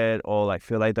scared or like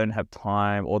feel they don't have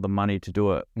time or the money to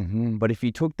do it. But if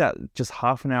you took that just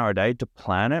half an hour a day to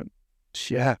plan it,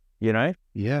 Yeah. you know,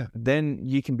 Yeah. then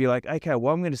you can be like, okay,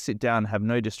 well, I'm going to sit down, have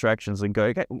no distractions and go,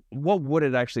 okay, what would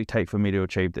it actually take for me to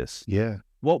achieve this? Yeah.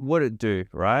 What would it do,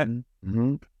 right?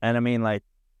 And I mean, like,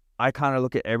 I kind of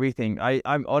look at everything.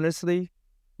 I'm honestly,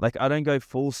 like, I don't go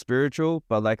full spiritual,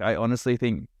 but like, I honestly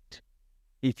think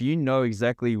if you know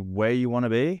exactly where you want to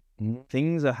be,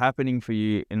 things are happening for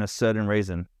you in a certain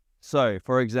reason. So,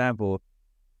 for example,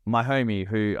 my homie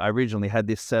who I originally had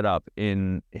this set up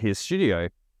in his studio,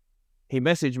 he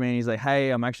messaged me and he's like, hey,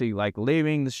 I'm actually like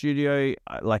leaving the studio.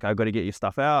 Like, I got to get your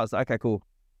stuff out. I was like, okay, cool.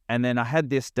 And then I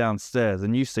had this downstairs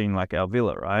and you've seen like our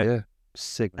villa, right? Yeah.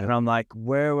 Sick. And I'm like,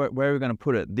 where are we going to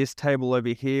put it? This table over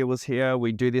here was here.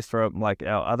 We do this for like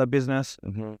our other business.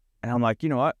 And I'm like, you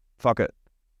know what? Fuck it.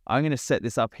 I'm going to set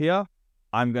this up here.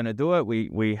 I'm going to do it.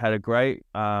 We had a great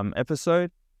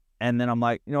episode. And then I'm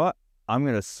like, you know what? I'm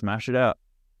going to smash it out.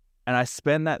 And I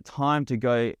spend that time to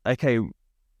go, okay,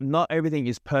 not everything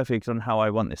is perfect on how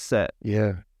I want this set.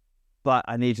 Yeah. But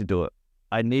I need to do it.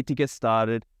 I need to get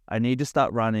started. I need to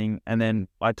start running. And then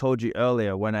I told you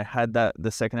earlier when I had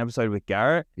the second episode with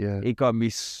Garrett, it got me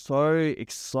so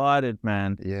excited,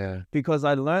 man. Yeah. Because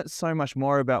I learned so much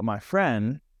more about my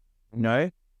friend, you know,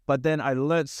 but then I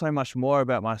learned so much more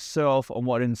about myself and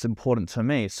what is important to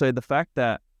me. So the fact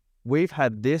that we've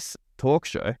had this talk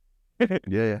show,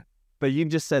 Yeah. but you've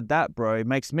just said that, bro, it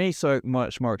makes me so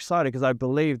much more excited because I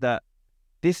believe that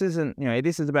this isn't, you know,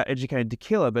 this is about educating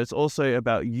Tequila, but it's also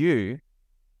about you.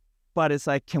 But it's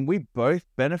like, can we both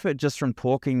benefit just from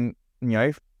talking, you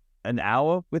know, an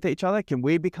hour with each other? Can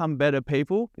we become better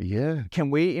people? Yeah. Can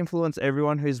we influence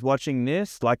everyone who's watching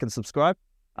this? Like and subscribe.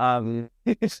 Like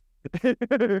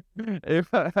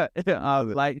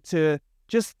to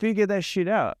just figure that shit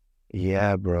out.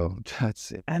 Yeah, bro.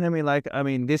 That's it. And I mean,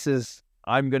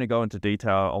 I'm going to go into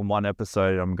detail on one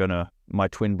episode. My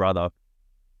twin brother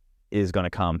is going to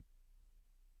come.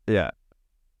 Yeah.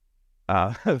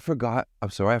 I forgot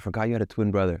you had a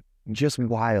twin brother. Just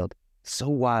wild. So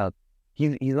wild.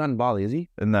 He's not in Bali, is he?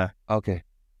 No. Okay.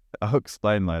 I'll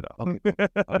explain later.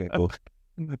 Okay, cool.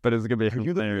 But it's gonna be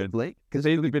hilarious because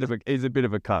he's a bit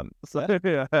of a cunt. So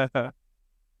yeah.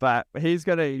 But he's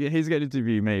gonna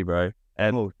interview me, bro.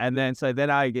 And then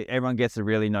everyone gets to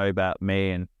really know about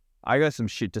me, and I got some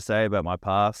shit to say about my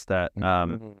past that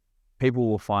people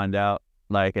will find out,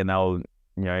 like, and they'll,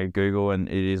 you know, Google, and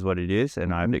it is what it is,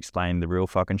 and I've explained the real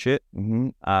fucking shit.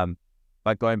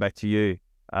 But going back to you,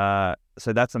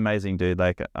 so that's amazing, dude.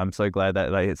 Like, I'm so glad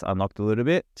that like it's unlocked a little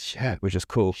bit, which is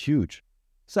cool, huge.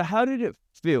 So how did it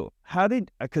feel?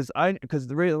 Because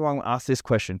the reason why I asked this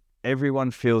question,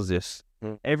 everyone feels this.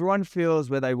 Everyone feels,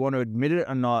 whether they want to admit it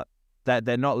or not, that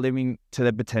they're not living to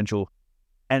their potential.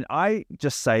 And I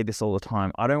just say this all the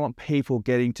time. I don't want people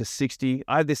getting to 60.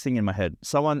 I have this thing in my head.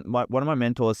 One of my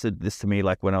mentors said this to me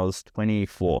like when I was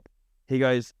 24. He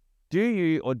goes, do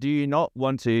you or do you not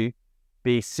want to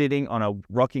be sitting on a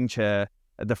rocking chair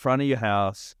at the front of your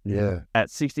house at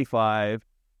 65,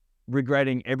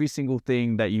 regretting every single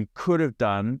thing that you could have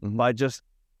done by just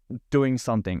doing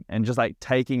something and just like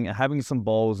having some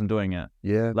balls and doing it?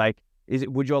 Yeah. Like,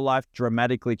 would your life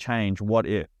dramatically change? What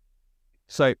if?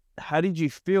 So how did you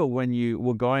feel when you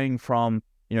were going from,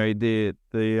 you know,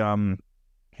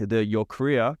 your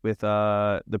career with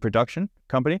the production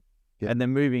company and then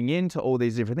moving into all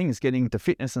these different things, getting into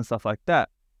fitness and stuff like that?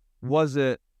 Was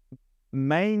it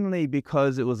mainly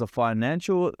because it was a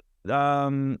financial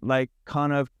like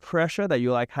kind of pressure that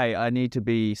you're like, hey, I need to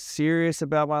be serious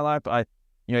about my life.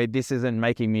 This isn't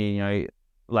making me, you know,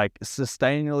 like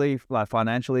sustainably, like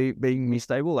financially being me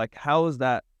stable. Like, how was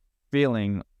that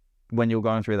feeling when you were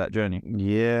going through that journey?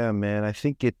 Yeah, man. I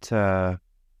think it wasn't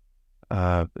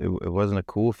a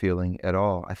cool feeling at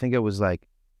all. I think it was like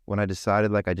when I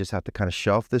decided like I just have to kind of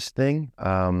shelf this thing.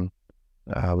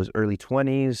 I was early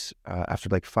 20s after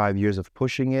like 5 years of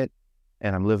pushing it,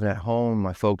 and I'm living at home.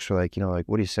 My folks were like, you know, like,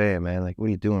 what are you saying, man? Like, what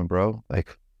are you doing, bro?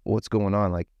 Like, what's going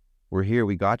on? Like, we're here,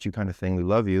 we got you kind of thing. We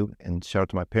love you. And shout out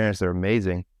to my parents. They're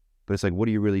amazing. But it's like, what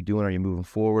are you really doing? Are you moving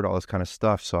forward? All this kind of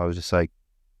stuff. So I was just like,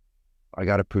 I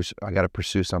got to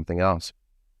pursue something else.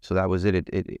 So that was it.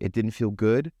 It didn't feel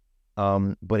good.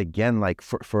 But again, like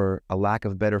for a lack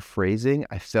of better phrasing,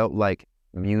 I felt like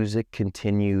music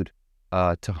continued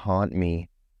to haunt me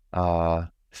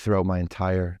throughout my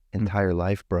entire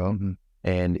life, bro. Mm-hmm.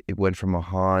 And it went from a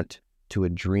haunt to a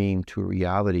dream to a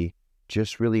reality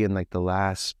just really in like the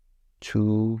last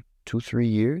 3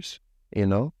 years, you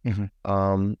know?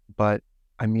 But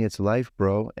I mean, it's life,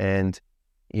 bro. And,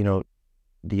 you know,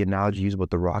 the analogy used about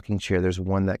the rocking chair, there's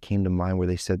one that came to mind where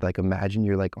they said, like, imagine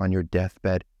you're like on your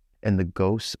deathbed and the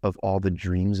ghosts of all the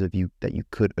dreams of you that you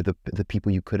could, or the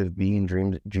people you could have been,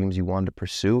 dreams you wanted to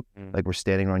pursue, like, we're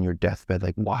standing on your deathbed,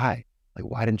 like, why? Like,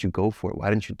 why didn't you go for it? Why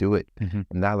didn't you do it?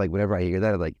 And that, like, whenever I hear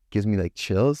that, it, like, gives me, like,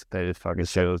 chills. They just fucking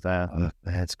chills down.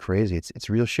 Man, it's crazy. It's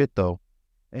real shit, though.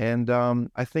 And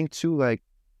I think, too, like,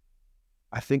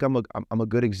 I think I'm a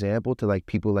good example to, like,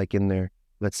 people, like, in their,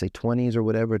 let's say, 20s or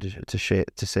whatever, to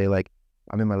say, like,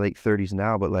 I'm in my late 30s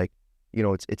now, but, like, you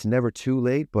know, it's never too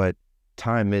late, but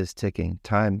time is ticking.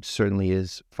 Time certainly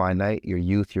is finite. Your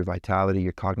youth, your vitality,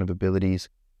 your cognitive abilities,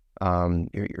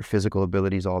 your physical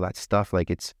abilities, all that stuff,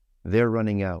 like, they're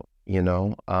running out, you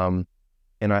know? And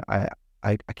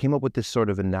I came up with this sort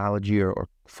of analogy or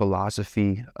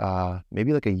philosophy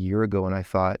maybe like a year ago, and I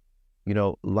thought, you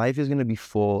know, life is going to be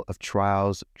full of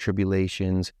trials,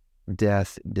 tribulations,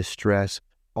 death, distress,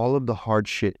 all of the hard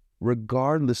shit,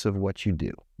 regardless of what you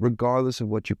do, regardless of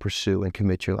what you pursue and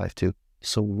commit your life to.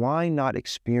 So why not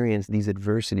experience these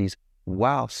adversities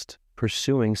whilst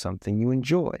pursuing something you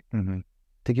enjoy?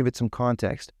 To give it some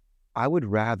context, I would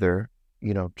rather,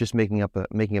 you know, just making up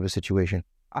a situation,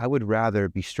 I would rather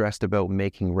be stressed about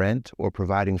making rent or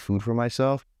providing food for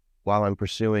myself while I'm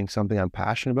pursuing something I'm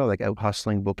passionate about, like out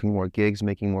hustling, booking more gigs,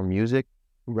 making more music,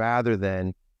 rather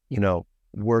than, you know,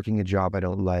 working a job I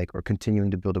don't like or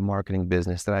continuing to build a marketing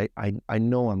business that I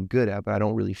know I'm good at, but I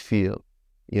don't really feel,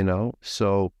 you know?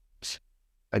 So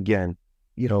again,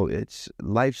 you know, it's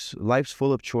life's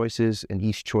full of choices, and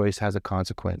each choice has a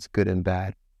consequence, good and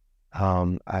bad.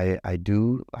 I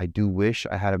do wish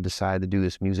I had decided to do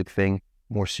this music thing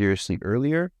more seriously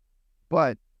earlier,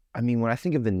 but I mean, when I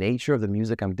think of the nature of the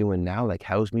music I'm doing now, like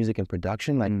house music and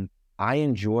production, like I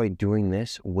enjoy doing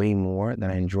this way more than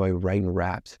I enjoy writing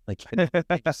raps. Like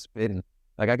spitting.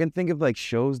 Like I can think of like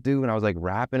shows, dude, when I was like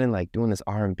rapping and like doing this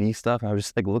R&B stuff, and I was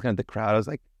just like looking at the crowd. I was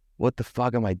like, what the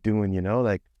fuck am I doing? You know,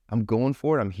 like I'm going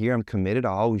for it. I'm here. I'm committed.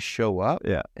 I'll always show up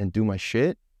and do my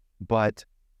shit. But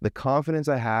the confidence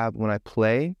I have when I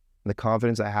play, and the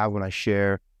confidence I have when I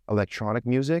share electronic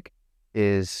music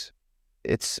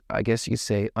it's, I guess you could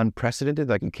say, unprecedented.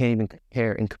 Like you can't even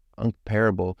compare,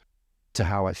 incomparable to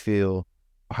how I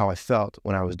felt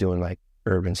when I was doing like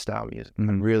urban style music. I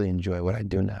really enjoy what I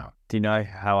do now. Do you know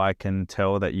how I can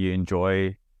tell that you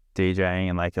enjoy DJing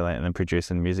and like and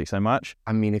producing music so much?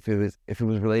 I mean, if it was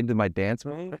related to my dance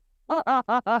move,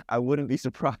 I wouldn't be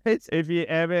surprised. If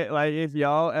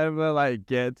y'all ever like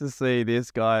get to see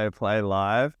this guy play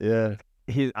live,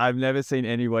 I've never seen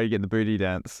anybody get the booty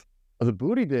dance. Oh, the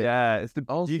booty dance. Yeah, it's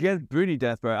the you get booty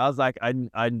dance, bro. I was like, I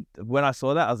when I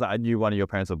saw that, I was like, I knew one of your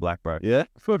parents were black, bro. Yeah,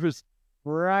 just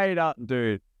straight up,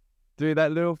 dude.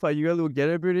 That little you got a little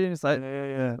ghetto booty, and it's like,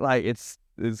 like it's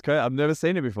crazy. I've never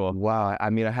seen it before. Wow.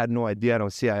 I mean, I had no idea. I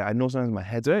don't see. I know sometimes my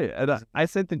head's. Dude, and I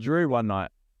said to Drew one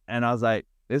night, and I was like,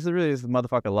 this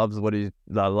motherfucker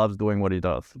loves doing what he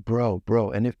does, bro.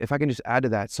 And if I can just add to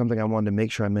that, something I wanted to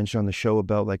make sure I mentioned on the show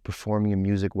about like performing in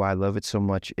music, why I love it so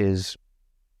much is,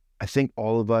 I think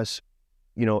all of us,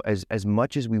 you know, as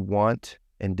much as we want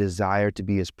and desire to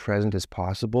be as present as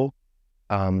possible,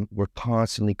 we're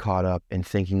constantly caught up in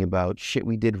thinking about shit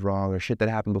we did wrong or shit that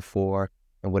happened before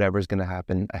and whatever's going to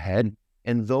happen ahead.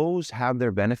 And those have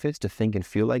their benefits to think and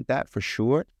feel like that for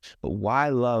sure. But why I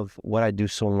love what I do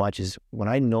so much is when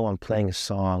I know I'm playing a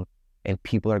song and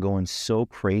people are going so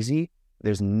crazy,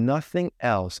 there's nothing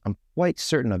else. I'm quite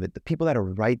certain of it. The people that are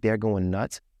right there going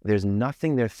nuts, there's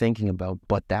nothing they're thinking about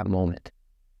but that moment.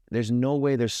 There's no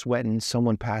way they're sweating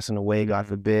someone passing away, God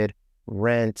forbid,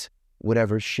 rent,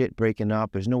 whatever, shit breaking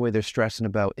up. There's no way they're stressing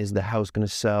about, is the house going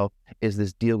to sell? Is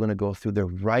this deal going to go through? They're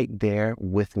right there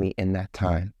with me in that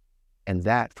time. And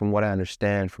that, from what I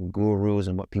understand from gurus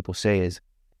and what people say, is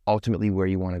ultimately where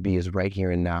you want to be, is right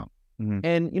here and now.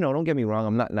 And, you know, don't get me wrong,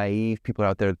 I'm not naive. People are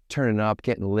out there turning up,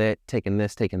 getting lit, taking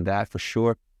this, taking that for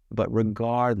sure. But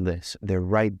regardless, they're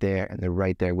right there, and they're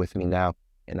right there with me now.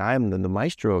 And I am the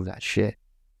maestro of that shit.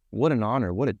 What an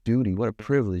honor, what a duty, what a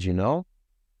privilege, you know?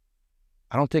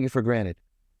 I don't take it for granted.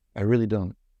 I really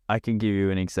don't. I can give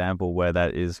you an example where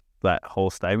that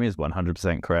whole statement is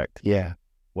 100% correct. Yeah.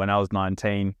 When I was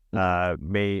 19,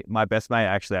 my best mate,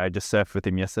 actually, I just surfed with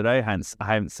him yesterday. I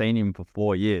haven't seen him for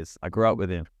 4 years. I grew up with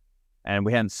him. and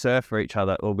we hadn't surfed for each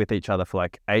other or with each other for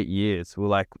like 8 years.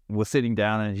 We're sitting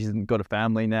down, and he's got a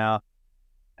family now,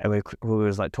 and we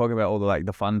was like talking about all the like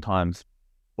the fun times.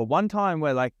 But one time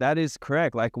where like that is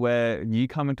correct, like where you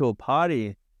come into a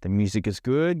party, the music is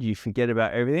good, you forget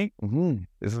about everything.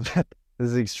 This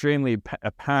is extremely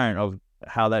apparent of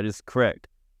how that is correct.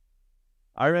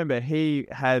 I remember he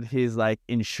had his like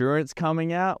insurance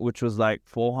coming out, which was like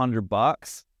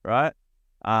 $400, right?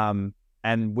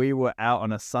 And we were out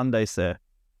on a Sunday set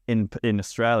in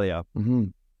Australia,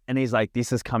 and he's like,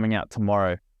 "This is coming out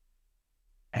tomorrow."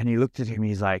 And he looked at him.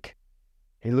 He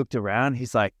looked around.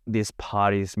 He's like, "This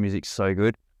music's so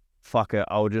good. Fuck it.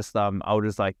 I'll just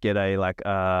like get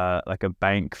a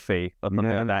bank fee or something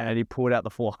like that." And he pulled out the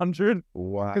 400.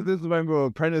 Wow. Because this is when we were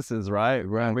apprentices, right?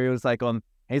 Right. We was like on.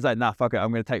 He's like, "Nah, fuck it.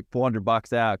 I'm gonna take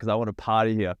 $400 out because I want to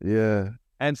party here." Yeah.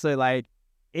 And so like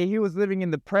he was living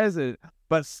in the present,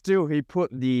 but still he put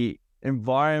the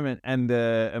environment and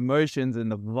the emotions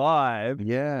and the vibe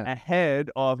ahead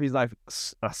of. He's like,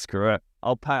 "Screw it.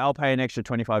 I'll pay an extra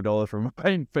 $25 for my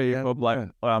paying fee of like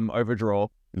overdraw."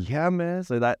 Yeah, man.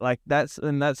 So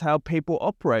that's how people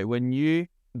operate. When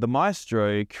the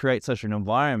maestro, creates such an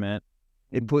environment,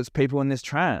 it puts people in this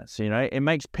trance. It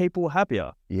makes people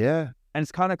happier. Yeah. And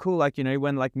it's kind of cool, like,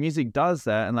 when like music does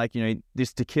that, and like,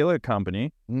 this tequila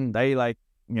company, they like,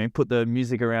 put the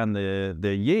music around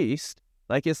the yeast.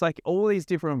 Like, it's like all these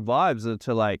different vibes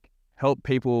to like help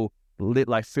people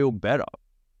feel better.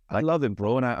 I love it,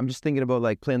 bro. And I'm just thinking about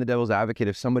like playing the devil's advocate.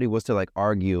 If somebody was to like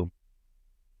argue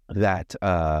that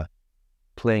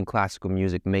playing classical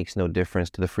music makes no difference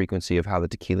to the frequency of how the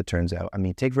tequila turns out. I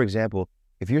mean, take for example,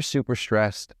 if you're super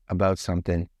stressed about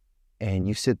something, and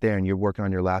you sit there and you're working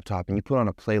on your laptop and you put on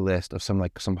a playlist of some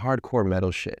hardcore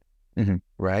metal shit,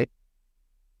 right?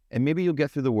 And maybe you'll get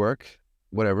through the work,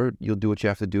 whatever, you'll do what you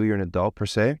have to do, you're an adult per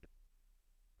se.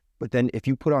 But then if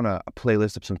you put on a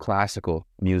playlist of some classical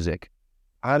music,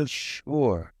 I'm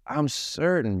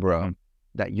certain, bro,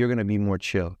 that you're going to be more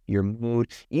chill. Your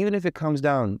mood, even if it comes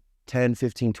down 10,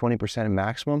 15, 20%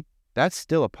 maximum, that's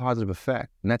still a positive effect.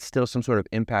 And that's still some sort of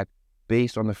impact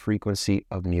based on the frequency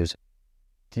of music.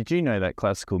 Did you know that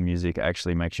classical music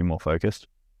actually makes you more focused?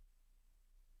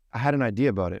 I had an idea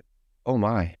about it. Oh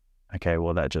my. Okay,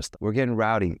 well we're getting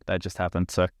rowdy. That just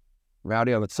happened. So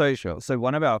rowdy on the show. So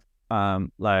one of our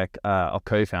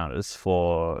co-founders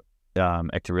for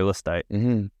Ector Real Estate,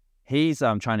 he's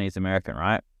Chinese American,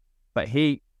 right? But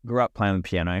he grew up playing the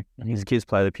piano. His kids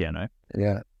play the piano.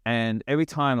 Yeah. And every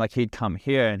time like he'd come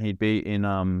here and he'd be in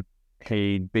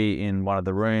one of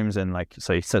the rooms, and like,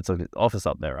 so he sets his office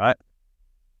up there, right?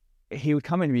 He would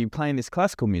come in and be playing this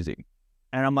classical music,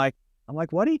 and I'm like,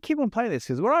 why do you keep on playing this?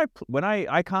 Because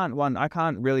I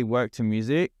can't really work to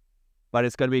music, but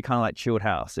it's got to be kind of like chilled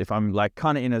house. If I'm like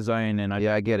kind of in a zone, and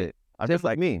I get it. I just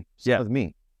like me. Yeah, with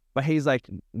me. But he's like,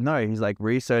 no, he's like,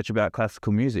 research about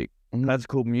classical music.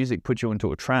 Classical music puts you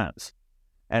into a trance,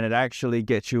 and it actually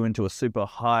gets you into a super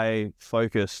high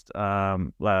focused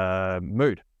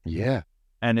mood. Yeah.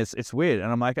 And it's weird.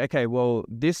 And I'm like, okay, well,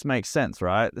 this makes sense,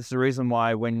 right? This is the reason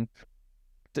why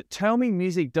tell me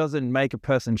music doesn't make a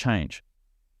person change.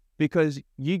 Because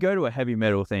you go to a heavy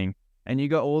metal thing and you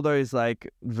got all those like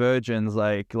virgins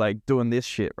like doing this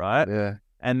shit, right? Yeah.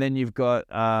 And then you've got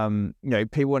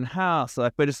people in house,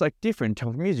 like, but it's like different type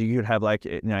of music. You could have like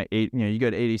you go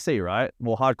to EDC, right?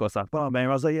 More hardcore stuff. Oh man,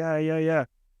 I was like, yeah.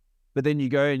 But then you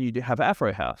go and you have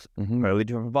Afro house, totally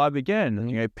different vibe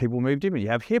again. People move different. You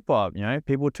have hip hop,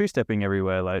 people two-stepping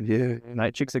everywhere. Like,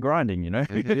 night chicks are grinding,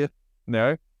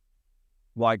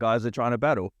 white guys are trying to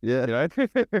battle. Yeah.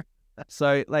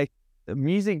 So like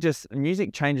music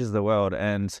changes the world,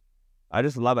 and I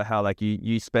just love it how like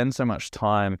you spend so much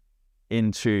time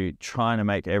into trying to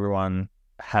make everyone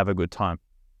have a good time.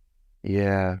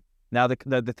 Yeah. Now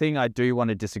the thing I do want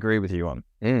to disagree with you on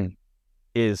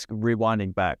is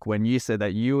rewinding back when you said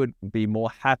that you would be more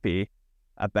happy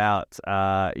about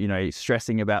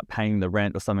stressing about paying the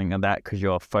rent or something like that because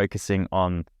you're focusing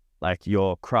on like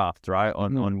your craft, right?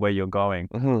 On where you're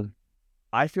going.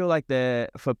 I feel like for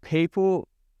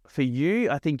you,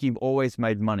 I think you've always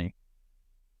made money.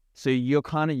 So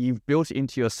you've built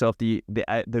into yourself the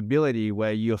ability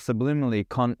where you're subliminally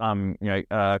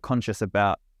conscious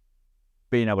about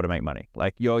being able to make money.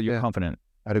 Like you're confident.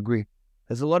 I'd agree.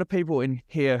 There's a lot of people in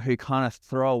here who kind of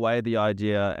throw away the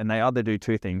idea, and they either do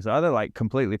two things. They either like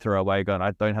completely throw away, going,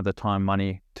 I don't have the time,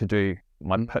 money to do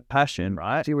my passion,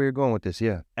 right? I see where you're going with this,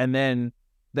 yeah. And then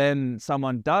then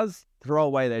someone does throw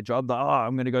away their job, like, oh,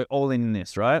 I'm going to go all in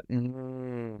this, right?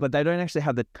 But they don't actually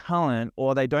have the talent,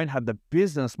 or they don't have the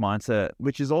business mindset,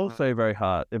 which is also very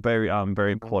hard, very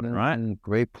important, right?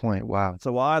 Great point. Wow.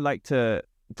 So what I like for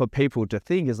people to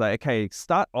think is like, okay,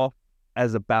 start off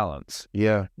as a balance.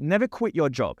 Yeah. Never quit your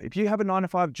job. If you have a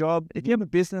 9-to-5 job, if you have a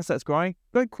business that's growing,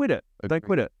 don't quit it. Don't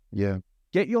quit it. Yeah.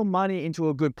 Get your money into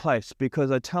a good place,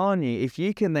 because I'm telling you, if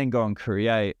you can then go and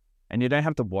create, and you don't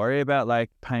have to worry about like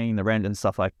paying the rent and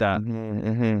stuff like that,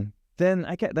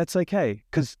 then that's okay.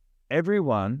 Because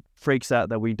everyone freaks out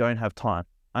that we don't have time.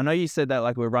 I know you said that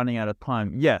like we're running out of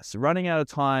time. Yes, running out of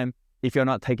time if you're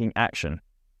not taking action.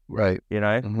 Right. You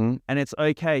know? And it's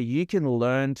okay. You can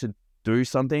learn to do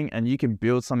something, and you can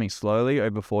build something slowly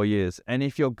over 4 years. And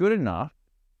if you're good enough,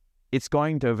 it's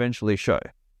going to eventually show.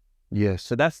 Yes.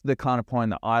 So that's the kind of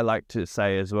point that I like to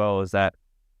say as well, is that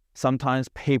sometimes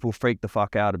people freak the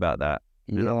fuck out about that.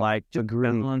 You know, like, just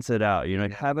balance it out, you know,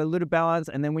 have a little balance.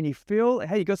 And then when you feel,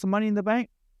 hey, you got some money in the bank,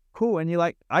 cool. And you're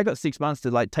like, I got 6 months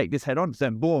to like take this head on,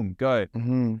 then boom, go.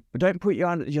 But don't put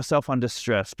yourself under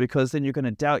stress, because then you're going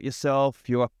to doubt yourself.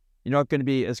 You're not going to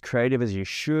be as creative as you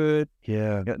should.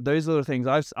 Yeah. Those little things.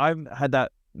 I've had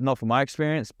that, not from my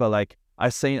experience, but like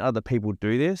I've seen other people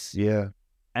do this. Yeah.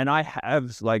 And I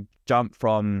have like jumped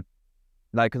from,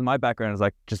 like, because my background is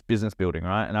like just business building,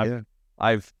 right? And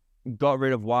I've got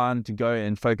rid of one to go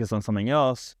and focus on something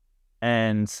else,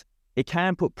 and it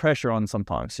can put pressure on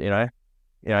sometimes, you know?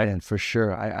 Yeah, and for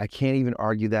sure, I can't even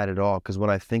argue that at all, because when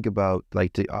I think about,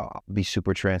 like, to be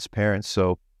super transparent,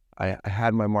 so I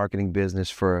had my marketing business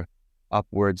for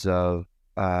upwards of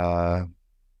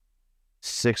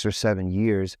 6 or 7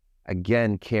 years,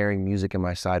 again, carrying music in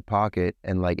my side pocket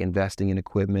and like investing in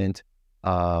equipment,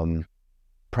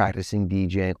 practicing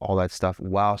DJing, all that stuff,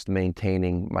 whilst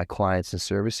maintaining my clients and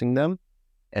servicing them.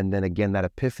 And then again, that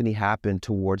epiphany happened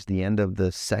towards the end of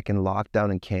the second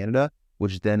lockdown in Canada,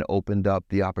 which then opened up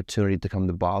the opportunity to come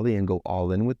to Bali and go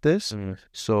all in with this.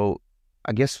 So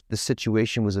I guess the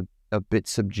situation was a bit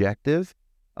subjective.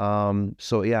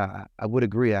 So yeah, I would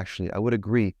agree, actually. I would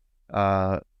agree.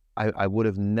 I would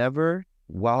have never,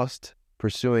 whilst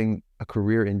pursuing a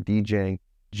career in DJing,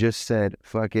 just said,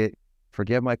 fuck it,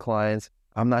 forget my clients,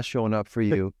 I'm not showing up for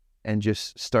you, and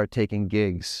just start taking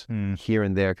gigs here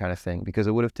and there kind of thing, because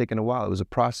it would have taken a while. It was a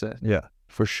process. Yeah,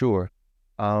 for sure.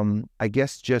 I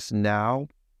guess just now,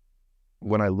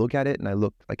 when I look at it and I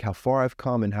look like how far I've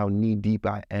come and how knee deep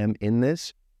I am in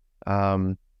this,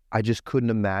 I just couldn't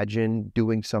imagine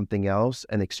doing something else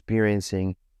and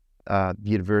experiencing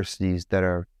the adversities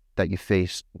that you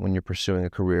face when you're pursuing a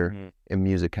career in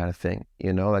music, kind of thing.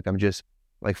 You know, like, I'm just,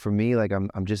 like, for me, like,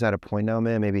 I'm just at a point now,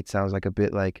 man. Maybe it sounds like a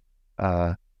bit like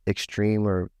extreme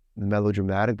or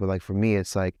melodramatic, but like, for me,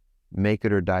 it's like make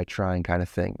it or die trying kind of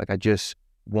thing. Like, I just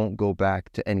won't go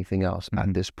back to anything else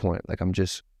at this point. Like, I'm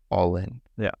just all in.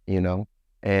 Yeah, you know.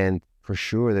 And for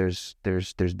sure, there's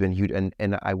been huge,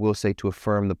 and I will say, to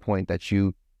affirm the point that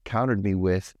you countered me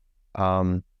with,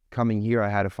 coming here, I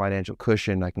had a financial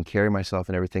cushion. I can carry myself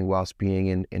and everything whilst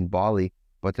being in Bali.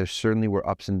 But there certainly were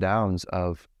ups and downs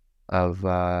of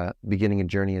beginning a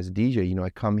journey as a DJ. You know, I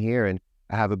come here and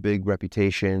I have a big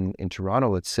reputation in Toronto,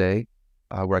 let's say,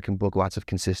 where I can book lots of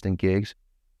consistent gigs,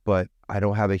 but I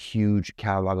don't have a huge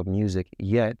catalog of music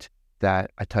yet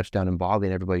that I touched down in Bali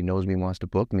and everybody knows me and wants to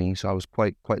book me. So I was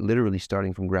quite literally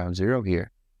starting from ground zero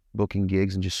here, booking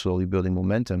gigs and just slowly building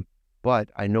momentum. But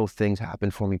I know things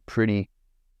happened for me pretty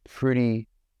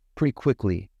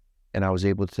quickly, and I was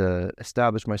able to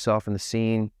establish myself in the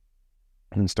scene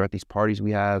and start these parties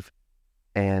we have,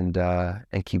 and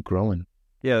keep growing.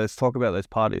 Yeah, let's talk about those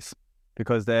parties,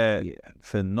 because they're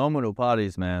phenomenal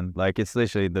parties, man. Like, it's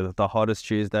literally the hottest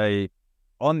Tuesday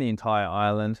on the entire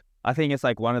island. I think it's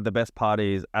like one of the best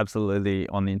parties absolutely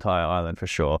on the entire island, for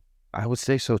sure. I would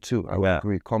say so too. I would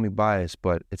agree. Call me biased,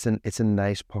 but it's a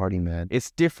nice party, man. It's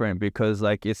different because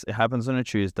like it happens on a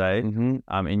Tuesday,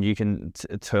 and you can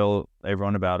tell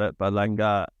everyone about it. But like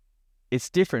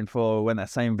it's different for when that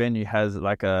same venue has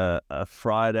like a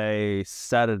Friday,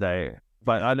 Saturday.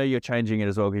 But I know you're changing it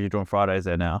as well, because you're doing Fridays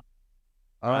there now.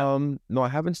 No, I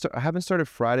haven't started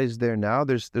Fridays there now.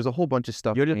 There's a whole bunch of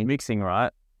stuff. You're just mixing,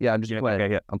 right? Yeah, I'm just playing.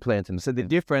 Okay, I'm playing tonight. So the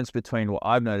difference between what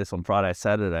I've noticed on Friday,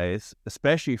 Saturdays,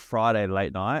 especially Friday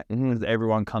late night, because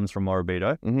everyone comes from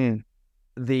Morabito,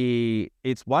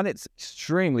 it's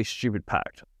extremely stupid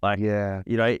packed. Like, you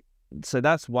know, so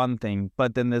that's one thing.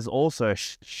 But then there's also a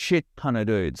shit ton of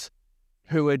dudes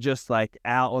who are just like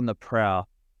out on the prowl.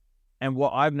 And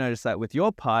what I've noticed that with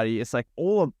your party, it's like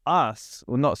all of us,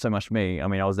 well, not so much me. I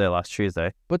mean, I was there last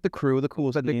Tuesday. But the crew, the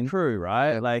cool But the crew,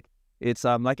 right? Yeah. Like, It's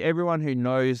like everyone who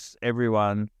knows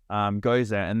everyone goes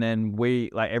there, and then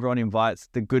everyone invites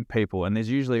the good people, and there's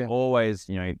usually always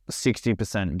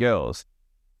 60% girls.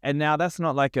 And now that's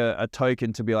not like a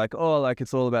token to be like, oh, like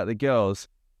it's all about the girls.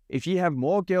 If you have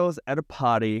more girls at a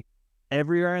party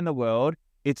everywhere in the world,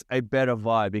 it's a better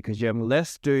vibe because you have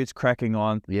less dudes cracking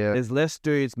on. Yeah. There's less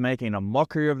dudes making a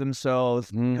mockery of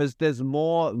themselves because there's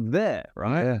more there,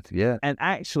 right? Yeah. Yeah. And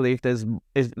actually, if is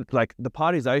like the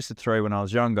parties I used to throw when I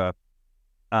was younger,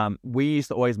 we used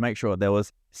to always make sure there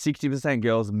was 60%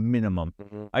 girls minimum.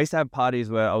 I used to have parties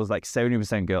where I was like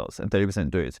 70% girls and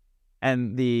 30% dudes.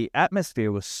 And the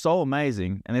atmosphere was so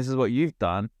amazing. And this is what you've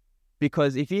done,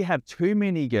 because if you have too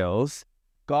many girls,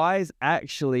 guys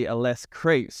actually are less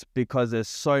creeps because there's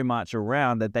so much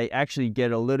around that they actually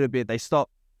get a little bit, they stop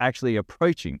actually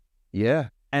approaching. Yeah.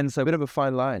 And so A bit of a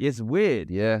fine line. it's weird.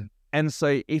 Yeah. And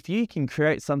so if you can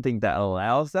create something that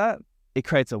allows that, it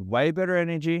creates a way better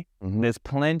energy. There's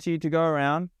plenty to go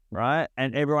around, right?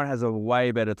 And everyone has a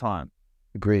way better time.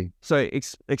 Agree. So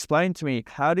explain to me,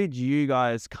 how did you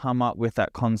guys come up with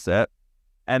that concept?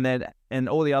 And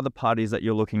all the other parties that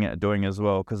you're looking at doing as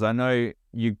well, because I know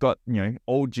you got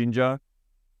old ginger,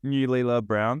 new Leela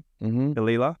Brown,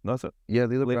 Leela, that's it. Yeah,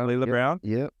 Leela Brown. Leela Brown.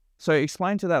 Yeah. So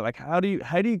explain to that, like how do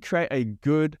you create a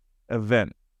good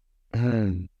event?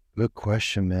 Good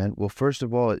question, man. Well, first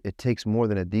of all, it takes more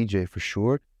than a DJ for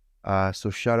sure. So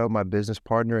shout out my business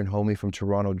partner and homie from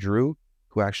Toronto, Drew,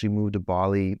 who actually moved to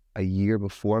Bali a year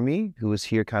before me, who was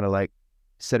here kind of like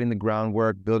setting the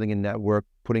groundwork, building a network,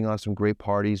 putting on some great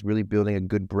parties, really building a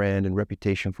good brand and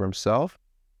reputation for himself.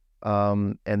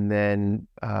 And then,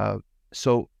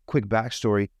 so quick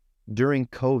backstory, during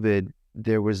COVID,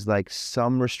 there was like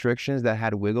some restrictions that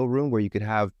had wiggle room where you could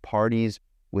have parties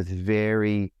with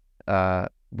very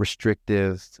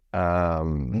restrictive, I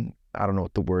don't know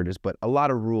what the word is, but a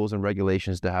lot of rules and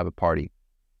regulations to have a party,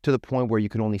 to the point where you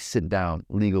could only sit down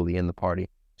legally in the party.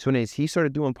 So anyways, he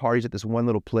started doing parties at this one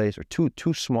little place, or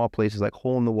two small places, like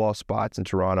hole-in-the-wall spots in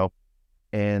Toronto.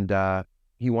 And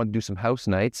he wanted to do some house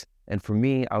nights. And for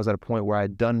me, I was at a point where I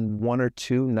had done 1 or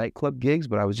 2 nightclub gigs,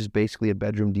 but I was just basically a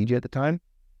bedroom DJ at the time.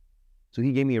 So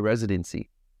he gave me a residency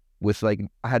with I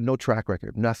had no track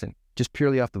record, nothing, just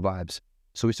purely off the vibes.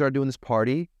 So we started doing this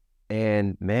party,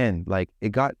 and man,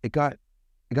 it got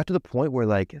to the point where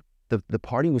the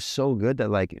party was so good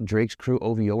that Drake's crew,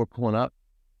 OVO, were pulling up.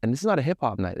 And this is not a hip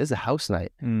hop night, this is a house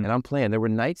night. And I'm playing. There were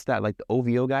nights that the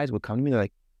OVO guys would come to me, they're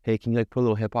like, hey, can you put a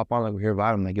little hip hop on? We're here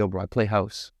vibe. I'm like, yo, bro, I play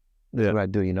house. That's what I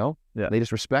do, Yeah. They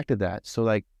just respected that. So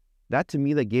that to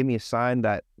me, gave me a sign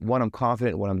that, one, I'm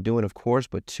confident in what I'm doing, of course,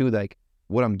 but two,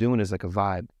 what I'm doing is a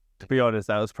vibe. To be honest,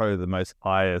 that was probably the most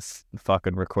highest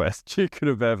fucking request you could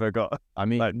have ever got. I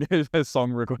mean, a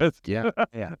song request. Yeah,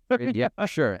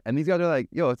 sure. And these guys are like,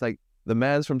 yo, it's the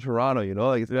man's from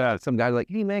Toronto, some guy's like,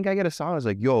 hey man, can I get a song? I was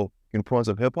like, yo, you can put on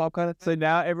some hip hop kind of thing? So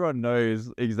now everyone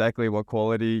knows exactly what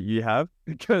quality you have,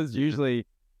 because usually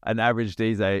an average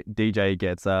DJ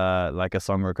gets a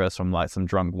song request from some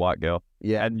drunk white girl.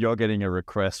 Yeah. And you're getting a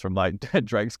request from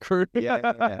Drake's crew.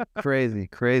 Yeah. Crazy.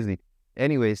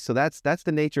 Anyways, so that's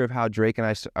the nature of how Drew and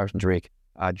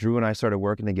I started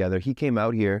working together. He came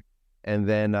out here, and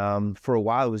then for a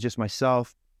while it was just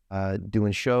myself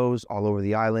doing shows all over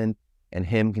the island, and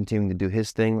him continuing to do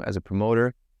his thing as a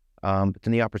promoter. But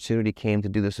then the opportunity came to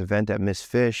do this event at Miss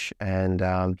Fish,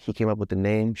 and he came up with the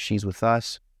name She's With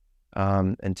Us.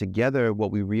 And together,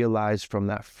 what we realized from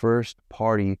that first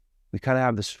party, we kind of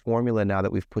have this formula now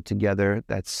that we've put together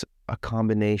that's a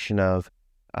combination of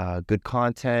good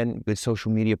content, good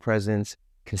social media presence,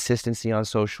 consistency on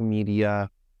social media,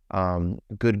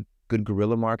 good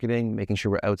guerrilla marketing, making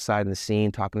sure we're outside in the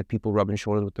scene, talking to people, rubbing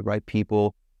shoulders with the right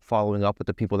people, following up with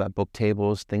the people that book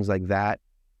tables, things like that.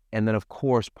 And then, of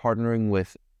course, partnering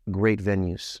with great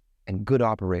venues and good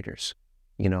operators.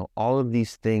 All of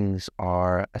these things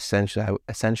are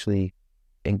essentially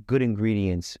good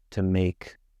ingredients to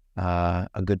make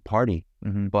a good party.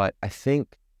 But I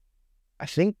think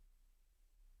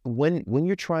when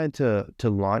you're trying to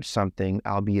launch something,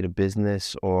 albeit a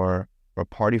business or a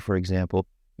party, for example,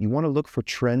 you want to look for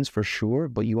trends for sure,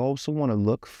 but you also want to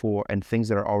look for things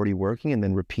that are already working and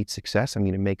then repeat success. I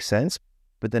mean, it makes sense,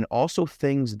 but then also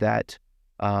things that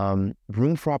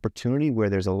room for opportunity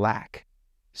where there's a lack.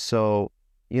 So,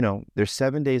 there's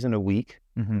 7 days in a week.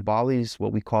 Bali's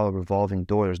what we call a revolving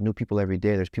door. There's new people every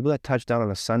day. There's people that touch down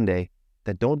on a Sunday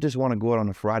that don't just want to go out on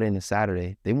a Friday and a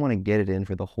Saturday. They want to get it in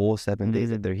for the whole 7 days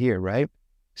that they're here, right?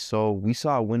 So we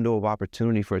saw a window of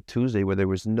opportunity for a Tuesday where there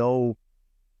was no,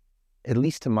 at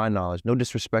least to my knowledge, no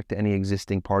disrespect to any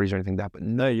existing parties or anything like that, but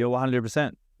No, you're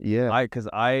 100%. Yeah. Because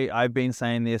I've been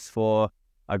saying this for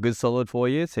a good solid 4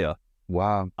 years here.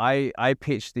 Wow. I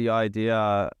pitched the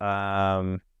idea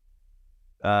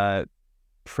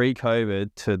pre-COVID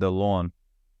to the lawn.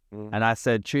 And I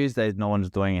said, Tuesdays, no one's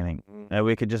doing anything. And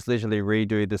we could just literally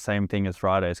redo the same thing as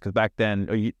Fridays. Because back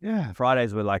then,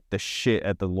 Fridays were like the shit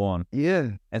at the lawn.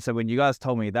 Yeah. And so when you guys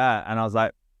told me that, and I was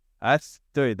like, that's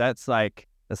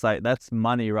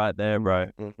money right there, bro.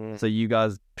 So you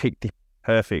guys picked the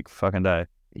perfect fucking day.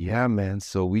 Yeah, man.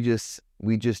 So we just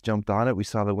jumped on it. We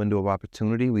saw the window of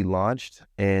opportunity. We launched.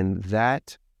 And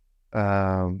that,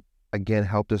 again,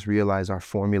 helped us realize our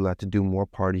formula to do more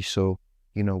parties. So,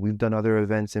 you know, we've done other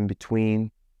events in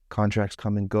between. Contracts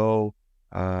come and go.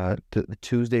 The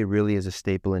Tuesday really is a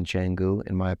staple in Canggu,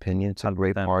 in my opinion. It's a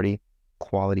great party,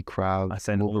 quality crowd. I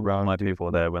send all around my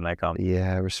people there when they come.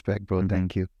 Yeah, respect, bro.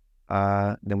 Thank you.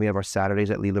 Then we have our Saturdays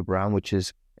at Lila Brown, which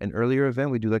is an earlier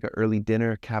event. We do like an early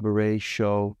dinner, cabaret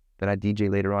show that I DJ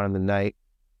later on in the night.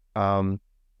 And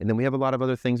then we have a lot of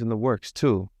other things in the works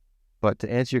too. But to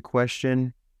answer your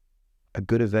question, a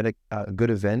good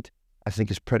event, I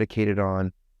think, is predicated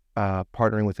on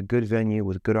partnering with a good venue,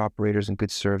 with good operators and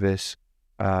good service,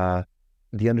 the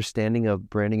understanding of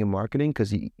branding and marketing,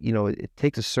 because, you know, it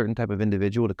takes a certain type of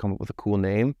individual to come up with a cool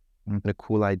name and a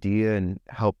cool idea and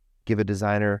help give a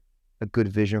designer a good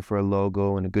vision for a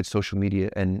logo and a good social media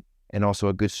and also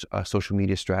a good social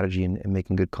media strategy and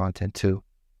making good content too.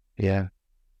 Yeah.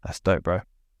 That's dope, bro.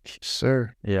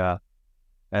 Sir. Yeah.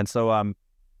 And so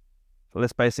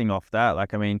let's basing off that,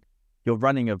 like, I mean, you're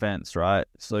running events, right?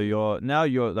 So you're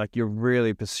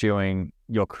really pursuing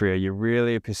your career. You're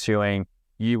really pursuing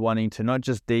you wanting to not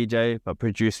just DJ, but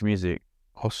produce music.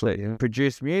 Also, yeah.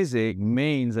 Produce music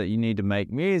means that you need to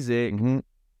make music.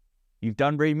 You've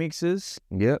done remixes.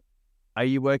 Yep. Are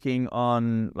you working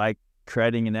on like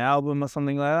creating an album or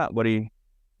something like that? What do you?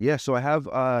 Yeah, so I have,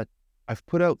 I've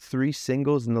put out 3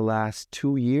 singles in the last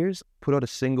 2 years. Put out a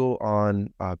single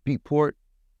on Beatport.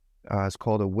 It's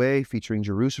called Away, featuring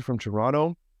Jerusa from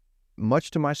Toronto.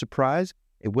 Much to my surprise,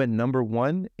 it went number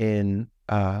 1 in,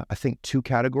 I think, 2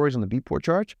 categories on the Beatport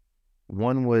chart.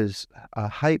 One was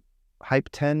Hype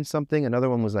 10 something. Another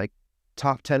one was like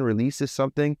top 10 releases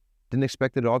something. Didn't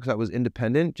expect it at all because I was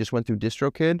independent. Just went through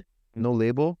DistroKid, no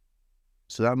label.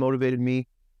 So that motivated me.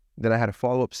 Then I had a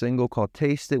follow-up single called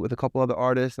Taste It with a couple other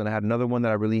artists. And I had another one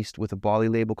that I released with a Bali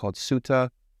label called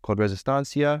Suta, called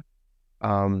Resistancia.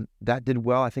 That did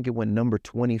well. I think it went number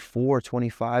 24,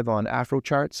 25 on Afro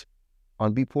charts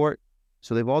on Beatport.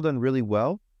 So they've all done really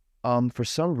well. For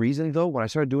some reason though, when I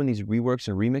started doing these reworks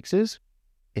and remixes,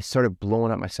 it started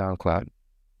blowing up my SoundCloud.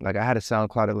 Like I had a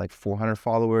SoundCloud at like 400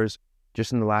 followers.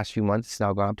 Just in the last few months, it's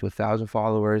now gone up to 1,000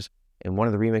 followers. And one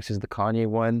of the remixes, the Kanye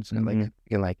one,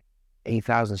 like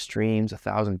 8,000 streams,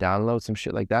 1,000 downloads, some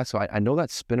shit like that. So I know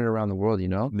that's spinning around the world, you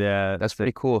know? Yeah. That's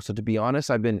pretty cool. So to be honest,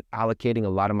 I've been allocating a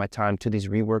lot of my time to these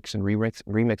reworks and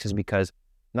remixes because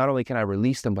not only can I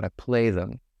release them, but I play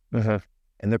them.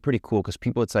 And they're pretty cool because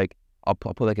people, it's like, I'll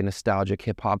put like a nostalgic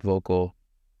hip hop vocal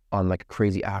on like a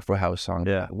crazy Afro house song.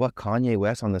 Yeah. What, Kanye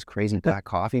West on this crazy Black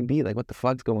Coffee beat? Like what the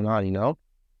fuck's going on, you know?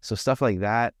 So stuff like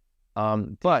that.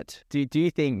 But do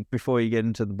you think, before you get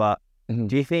into the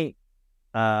do you think,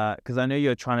 because I know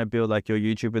you're trying to build like your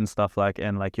YouTube and stuff like,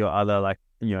 and like your other like,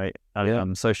 you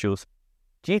know, socials,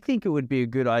 do you think it would be a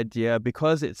good idea,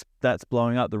 because that's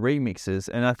blowing up the remixes?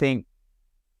 And I think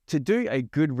to do a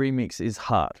good remix is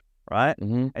hard, right?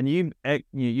 And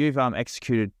you've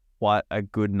executed quite a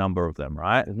good number of them,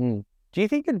 right? Do you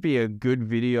think it'd be a good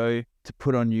video to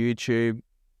put on YouTube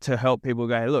to help people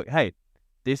go, look, hey,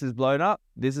 this is blown up,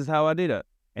 this is how I did it?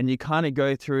 And you kind of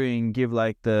go through and give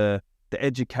like the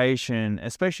education,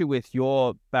 especially with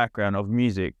your background of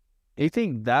music. Do you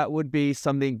think that would be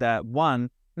something that, one,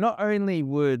 not only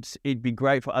would it be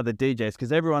great for other DJs,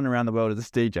 because everyone around the world is a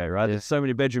DJ, right? There's so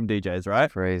many bedroom DJs, right?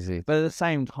 Crazy. But at the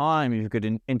same time, if you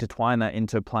could intertwine that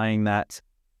into playing that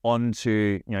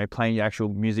onto, you know, playing your actual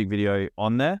music video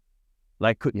on there,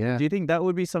 like, do you think that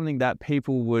would be something that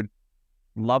people would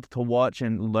love to watch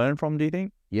and learn from, do you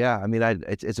think? Yeah, I mean,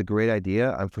 it's a great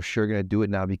idea. I'm for sure going to do it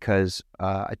now because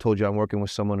I told you I'm working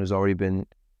with someone who's already been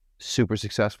super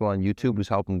successful on YouTube, who's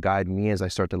helping guide me as I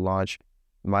start to launch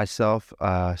myself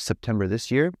September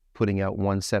this year, putting out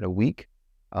 1 set a week.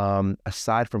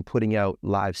 Aside from putting out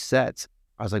live sets,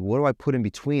 I was like, what do I put in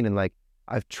between? And like,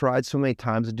 I've tried so many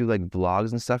times to do like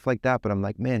vlogs and stuff like that, but I'm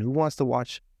like, man, who wants to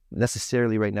watch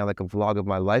necessarily right now like a vlog of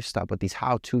my lifestyle? But these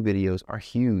how-to videos are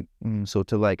huge. So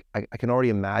to like, I can already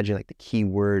imagine like the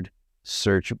keyword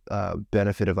search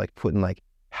benefit of like putting like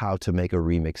how to make a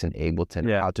remix in Ableton,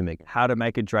 how to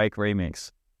make a Drake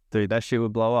remix. Dude, that shit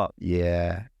would blow up.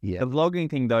 Yeah. The vlogging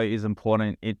thing though is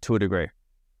important to a degree.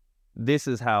 this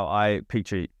is how I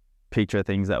picture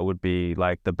things that would be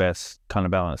like the best kind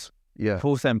of balance. Yeah.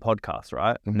 Full Send podcast,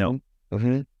 right? No.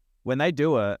 When they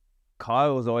do it,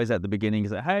 Kyle's always at the beginning.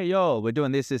 He's like, hey, yo, we're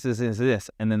doing this.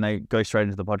 And then they go straight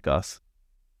into the podcast.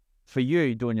 For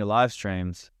you doing your live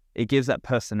streams, it gives that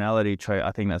personality trait.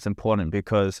 I think that's important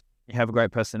because you have a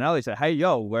great personality. So, hey,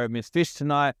 yo, we're at Miss Fish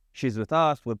tonight. She's with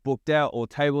us. We're booked out. All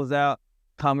tables out.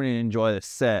 Come in and enjoy the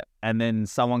set. And then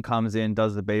someone comes in,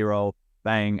 does the B-roll,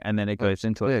 bang, and then it goes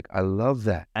into it. I love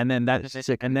that. And then it's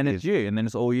you. And then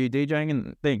it's all you DJing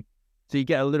and thing. So you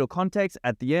get a little context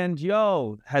at the end.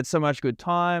 Yo, had so much good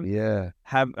time. Yeah.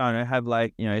 Have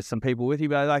like, some people with you.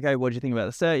 But like, hey, what do you think about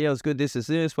the set? Yeah, it was good.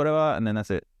 This, whatever. And then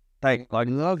that's it. I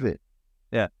love it.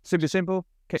 Yeah. Super simple.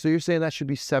 So you're saying that should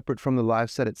be separate from the live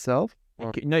set itself?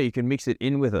 No, you can mix it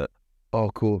in with it.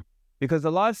 Oh, cool. Because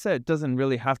the live set doesn't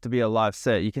really have to be a live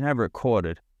set. You can have it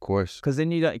recorded. Of course. Because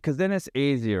then it's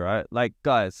easier, right? Like,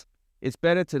 guys, it's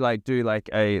better to do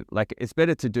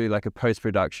a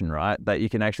post-production, right? That you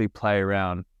can actually play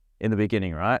around in the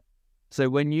beginning, right? So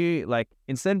when you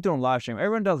instead of doing live stream,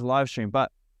 everyone does live stream,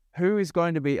 but who is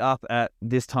going to be up at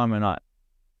this time of night?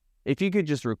 If you could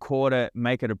just record it,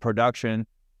 make it a production,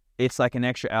 it's like an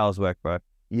extra hour's work, bro.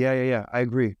 Yeah. I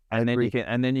agree. And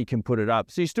then you can put it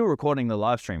up. So you're still recording the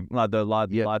live stream, like the live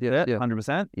set,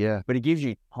 100%. Yeah. But it gives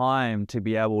you time to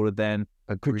be able to then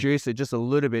produce it just a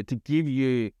little bit to give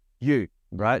you,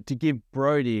 right? To give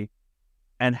Brodie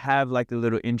and have like the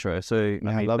little intro. So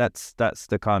that's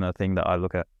the kind of thing that I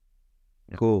look at.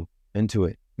 Cool. Into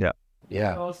it. Yeah.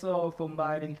 Yeah. Also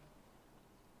combining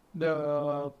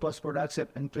the post-production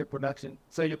and pre-production.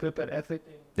 So you prepare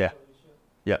everything. Yeah.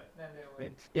 Yeah.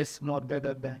 It's not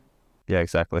better than. Yeah,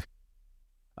 exactly.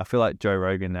 I feel like Joe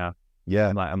Rogan now.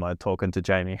 Yeah. I'm like talking to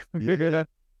Jamie.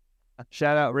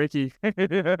 Shout out Ricky.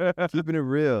 Keeping it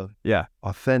real. Yeah.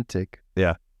 Authentic.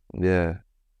 Yeah. Yeah.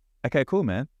 Okay, cool,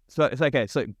 man. So it's okay.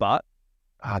 So, but.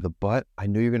 The butt. I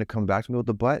knew you were going to come back to me with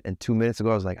the butt. And 2 minutes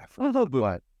ago, I was like, I forgot the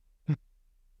butt.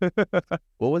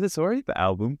 What was it? Sorry? The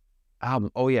album.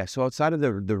 Oh, yeah. So outside of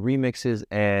the remixes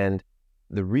and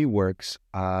the reworks,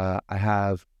 I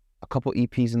have a couple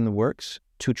EPs in the works,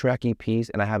 2-track EPs,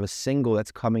 and I have a single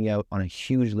that's coming out on a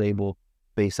huge label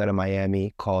based out of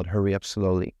Miami called Hurry Up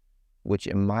Slowly, which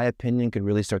in my opinion could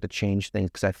really start to change things.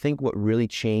 Because I think what really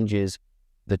changes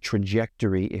the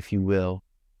trajectory, if you will,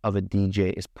 of a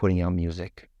DJ is putting out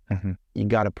music. Mm-hmm. You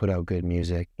got to put out good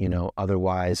music,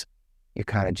 otherwise you're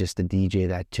kind of just a DJ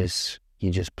that you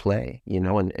just play,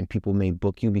 and people may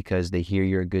book you because they hear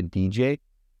you're a good DJ.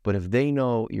 But if they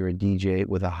know you're a DJ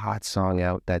with a hot song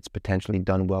out that's potentially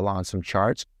done well on some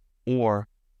charts, or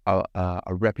a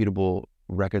reputable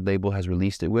record label has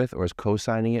released it with, or is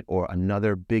co-signing it, or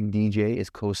another big DJ is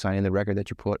co-signing the record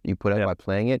that you put out by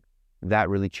playing it, that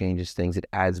really changes things. It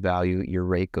adds value. Your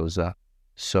rate goes up.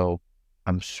 So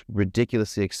I'm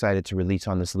ridiculously excited to release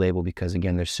on this label because,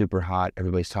 again, they're super hot.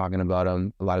 Everybody's talking about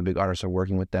them. A lot of big artists are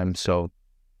working with them. So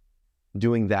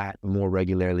doing that more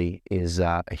regularly is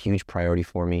a huge priority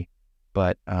for me.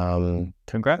 But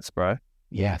congrats, bro.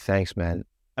 Yeah, thanks, man.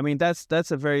 I mean,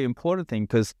 that's a very important thing,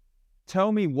 because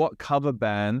tell me what cover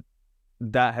band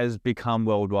that has become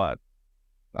worldwide.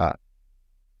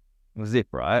 Zip,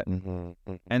 right?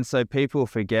 Mm-hmm. And so people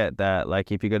forget that,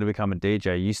 if you're going to become a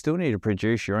DJ, you still need to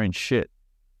produce your own shit.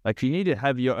 You need to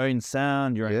have your own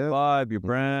sound, your own vibe, your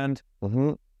brand.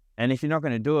 Mm-hmm. And if you're not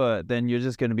going to do it, then you're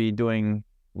just going to be doing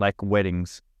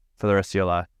weddings for the rest of your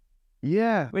life.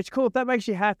 Yeah. Which, cool. If that makes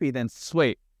you happy, then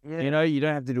sweet. Yeah. You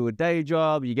don't have to do a day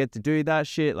job. You get to do that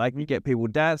shit. You get people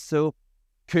dance still.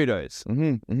 Kudos. Mm-hmm.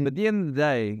 Mm-hmm. But at the end of the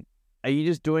day, are you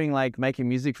just doing making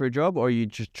music for a job, or are you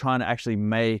just trying to actually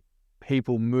make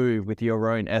people move with your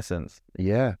own essence?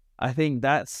 Yeah. I think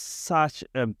that's such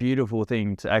a beautiful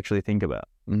thing to actually think about.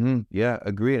 Mm-hmm. Yeah,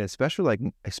 agree. And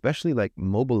especially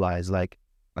mobilize.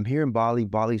 I'm here in Bali.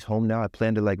 Bali's home now. I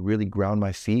plan to really ground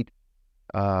my feet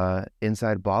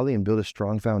inside Bali and build a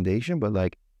strong foundation.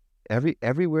 But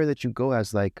everywhere that you go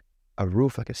has a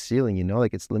roof, a ceiling,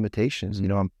 it's limitations.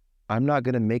 Mm-hmm. I'm not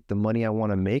gonna make the money I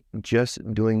want to make just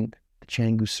doing the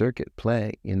Canggu circuit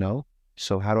play,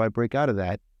 So how do I break out of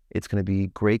that? It's gonna be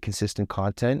great, consistent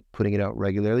content, putting it out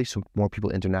regularly so more people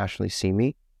internationally see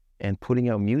me, and putting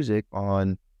out music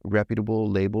on reputable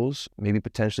labels, maybe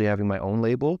potentially having my own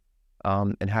label,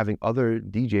 and having other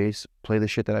DJs play the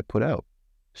shit that I put out.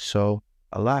 So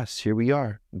alas, here we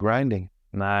are, grinding.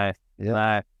 Nice. Yeah.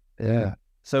 Nice. Yeah.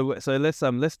 So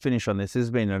let's finish on this. This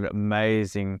has been an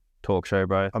amazing talk show,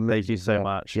 bro. Thank you so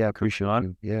much. Yeah, appreciate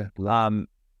you. Yeah.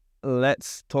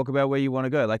 Let's talk about where you want to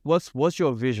go. What's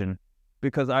your vision?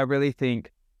 Because I really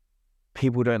think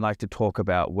people don't like to talk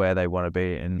about where they want to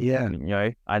be. And,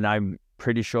 and I'm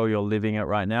pretty sure you're living it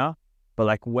right now. But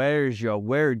like, where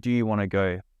do you want to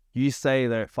go? You say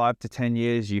that 5 to 10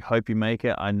 years, you hope you make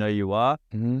it. I know you are.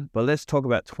 Mm-hmm. But let's talk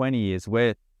about 20 years.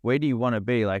 Where do you want to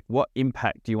be? Like, what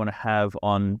impact do you want to have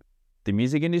on the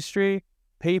music industry,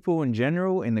 people in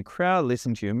general, in the crowd,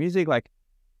 listening to your music? Like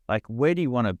where do you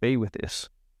want to be with this?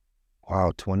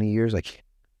 Wow, 20 years. Like,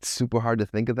 it's super hard to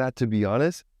think of that, to be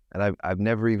honest. And I've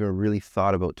never even really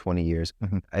thought about 20 years.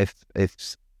 Mm-hmm.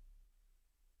 It's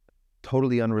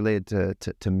totally unrelated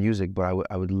to music, but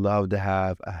I would love to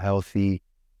have a healthy,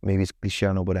 maybe it's cliche, I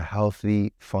don't know, but a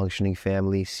healthy, functioning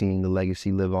family, seeing the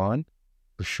legacy live on.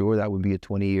 For sure, that would be a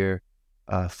 20-year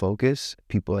focus.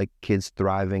 People, like kids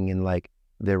thriving in like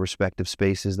their respective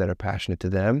spaces that are passionate to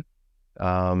them.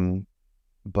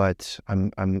 But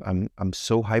I'm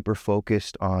so hyper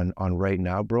focused on right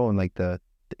now, bro, and like the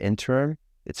interim.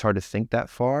 It's hard to think that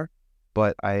far,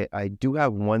 but I do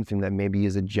have one thing that maybe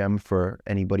is a gem for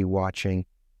anybody watching.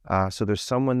 So there's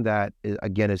someone that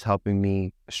again is helping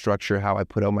me structure how I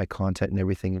put out my content and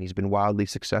everything, and he's been wildly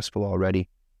successful already.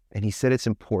 And he said it's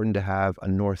important to have a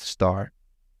North Star.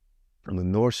 And the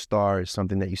North Star is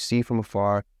something that you see from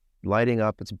afar, lighting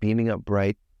up, it's beaming up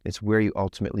bright. It's where you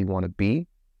ultimately want to be.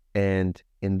 And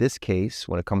in this case,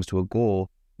 when it comes to a goal,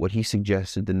 what he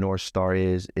suggested the North Star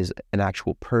is an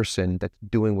actual person that's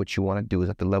doing what you want to do, is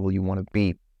at the level you want to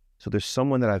be. So there's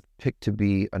someone that I've picked to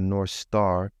be a North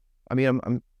Star. I mean,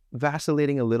 I'm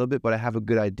vacillating a little bit, but I have a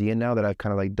good idea now that I've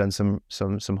kind of like done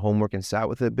some homework and sat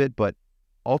with it a bit. But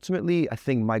ultimately, I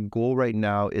think my goal right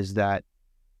now is that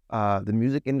the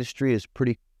music industry is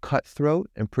pretty cutthroat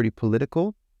and pretty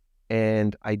political,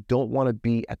 and I don't want to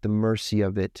be at the mercy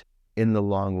of it in the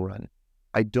long run.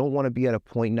 I don't want to be at a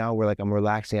point now where like I'm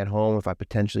relaxing at home, if I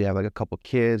potentially have like a couple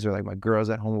kids or like my girl's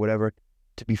at home or whatever,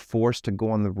 to be forced to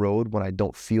go on the road when I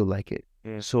don't feel like it.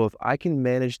 So if I can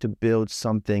manage to build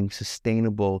something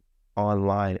sustainable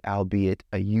online, albeit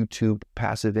a YouTube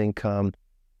passive income,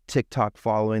 TikTok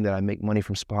following that I make money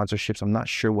from sponsorships, I'm not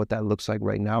sure what that looks like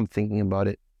right now. I'm thinking about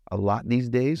it a lot these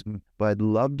days, but I'd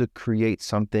love to create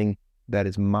something that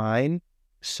is mine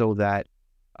so that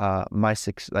my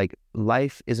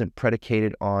life isn't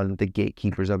predicated on the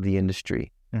gatekeepers of the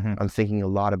industry. Mm-hmm. I'm thinking a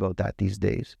lot about that these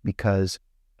days because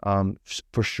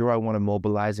for sure I want to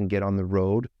mobilize and get on the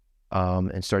road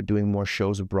and start doing more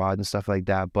shows abroad and stuff like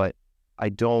that. But I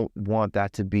don't want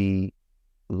that to be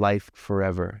life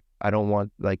forever. I don't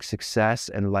want like success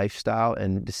and lifestyle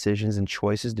and decisions and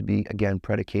choices to be, again,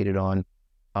 predicated on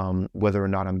whether or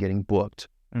not I'm getting booked.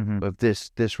 Mm-hmm. If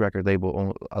this record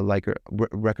label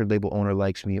owner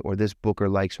likes me, or this booker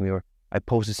likes me, or I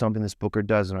posted something this booker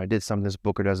doesn't, or I did something this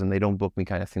booker doesn't, they don't book me,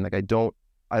 kind of thing. Like I don't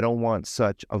want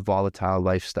such a volatile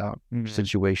lifestyle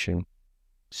situation.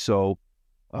 So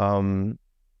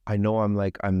I know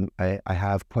I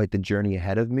have quite the journey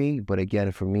ahead of me, but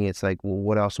again, for me, it's like, well,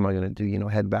 what else am I going to do?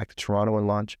 Head back to Toronto and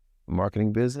launch a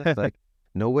marketing business? Like,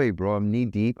 no way, bro. I'm knee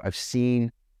deep. I've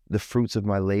seen the fruits of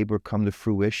my labor come to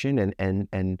fruition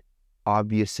and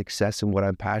obvious success in what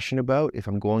I'm passionate about. If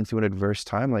I'm going through an adverse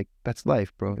time, like that's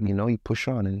life, bro. You push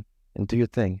on and do your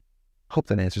thing. Hope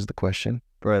that answers the question.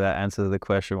 Bro, that answers the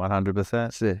question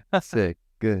 100%. Sick.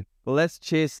 Good. Well, let's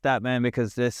cheers that, man,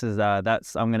 because this is, I'm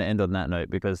going to end on that note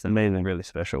because it's amazing, really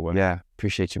special one. Yeah.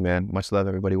 Appreciate you, man. Much love,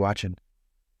 everybody watching.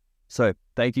 So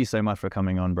thank you so much for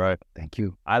coming on, bro. Thank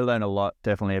you. I learned a lot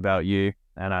definitely about you,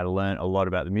 and I learned a lot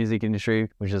about the music industry,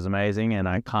 which is amazing. And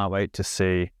I can't wait to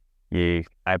see you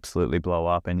absolutely blow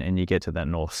up and you get to that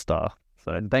North Star.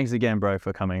 So thanks again, bro,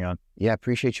 for coming on. Yeah,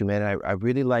 appreciate you, man. I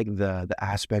really like the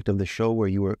aspect of the show where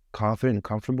you were confident and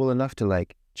comfortable enough to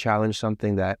like challenge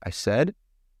something that I said,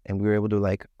 and we were able to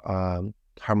like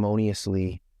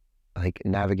harmoniously like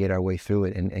navigate our way through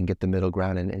it and get the middle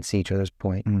ground and see each other's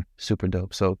point. Super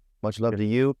dope. So much love to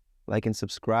you. Like and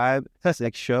subscribe.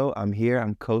 Next show, I'm here.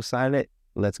 I'm co-signing it.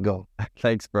 Let's go.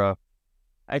 Thanks, bro.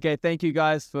 Okay, thank you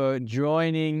guys for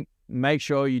joining. Make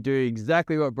sure you do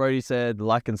exactly what Brodie said.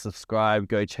 Like and subscribe.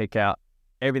 Go check out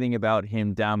everything about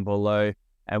him down below.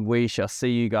 And we shall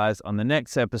see you guys on the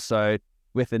next episode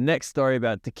with the next story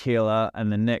about tequila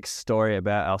and the next story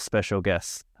about our special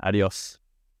guests. Adios.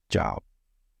 Ciao.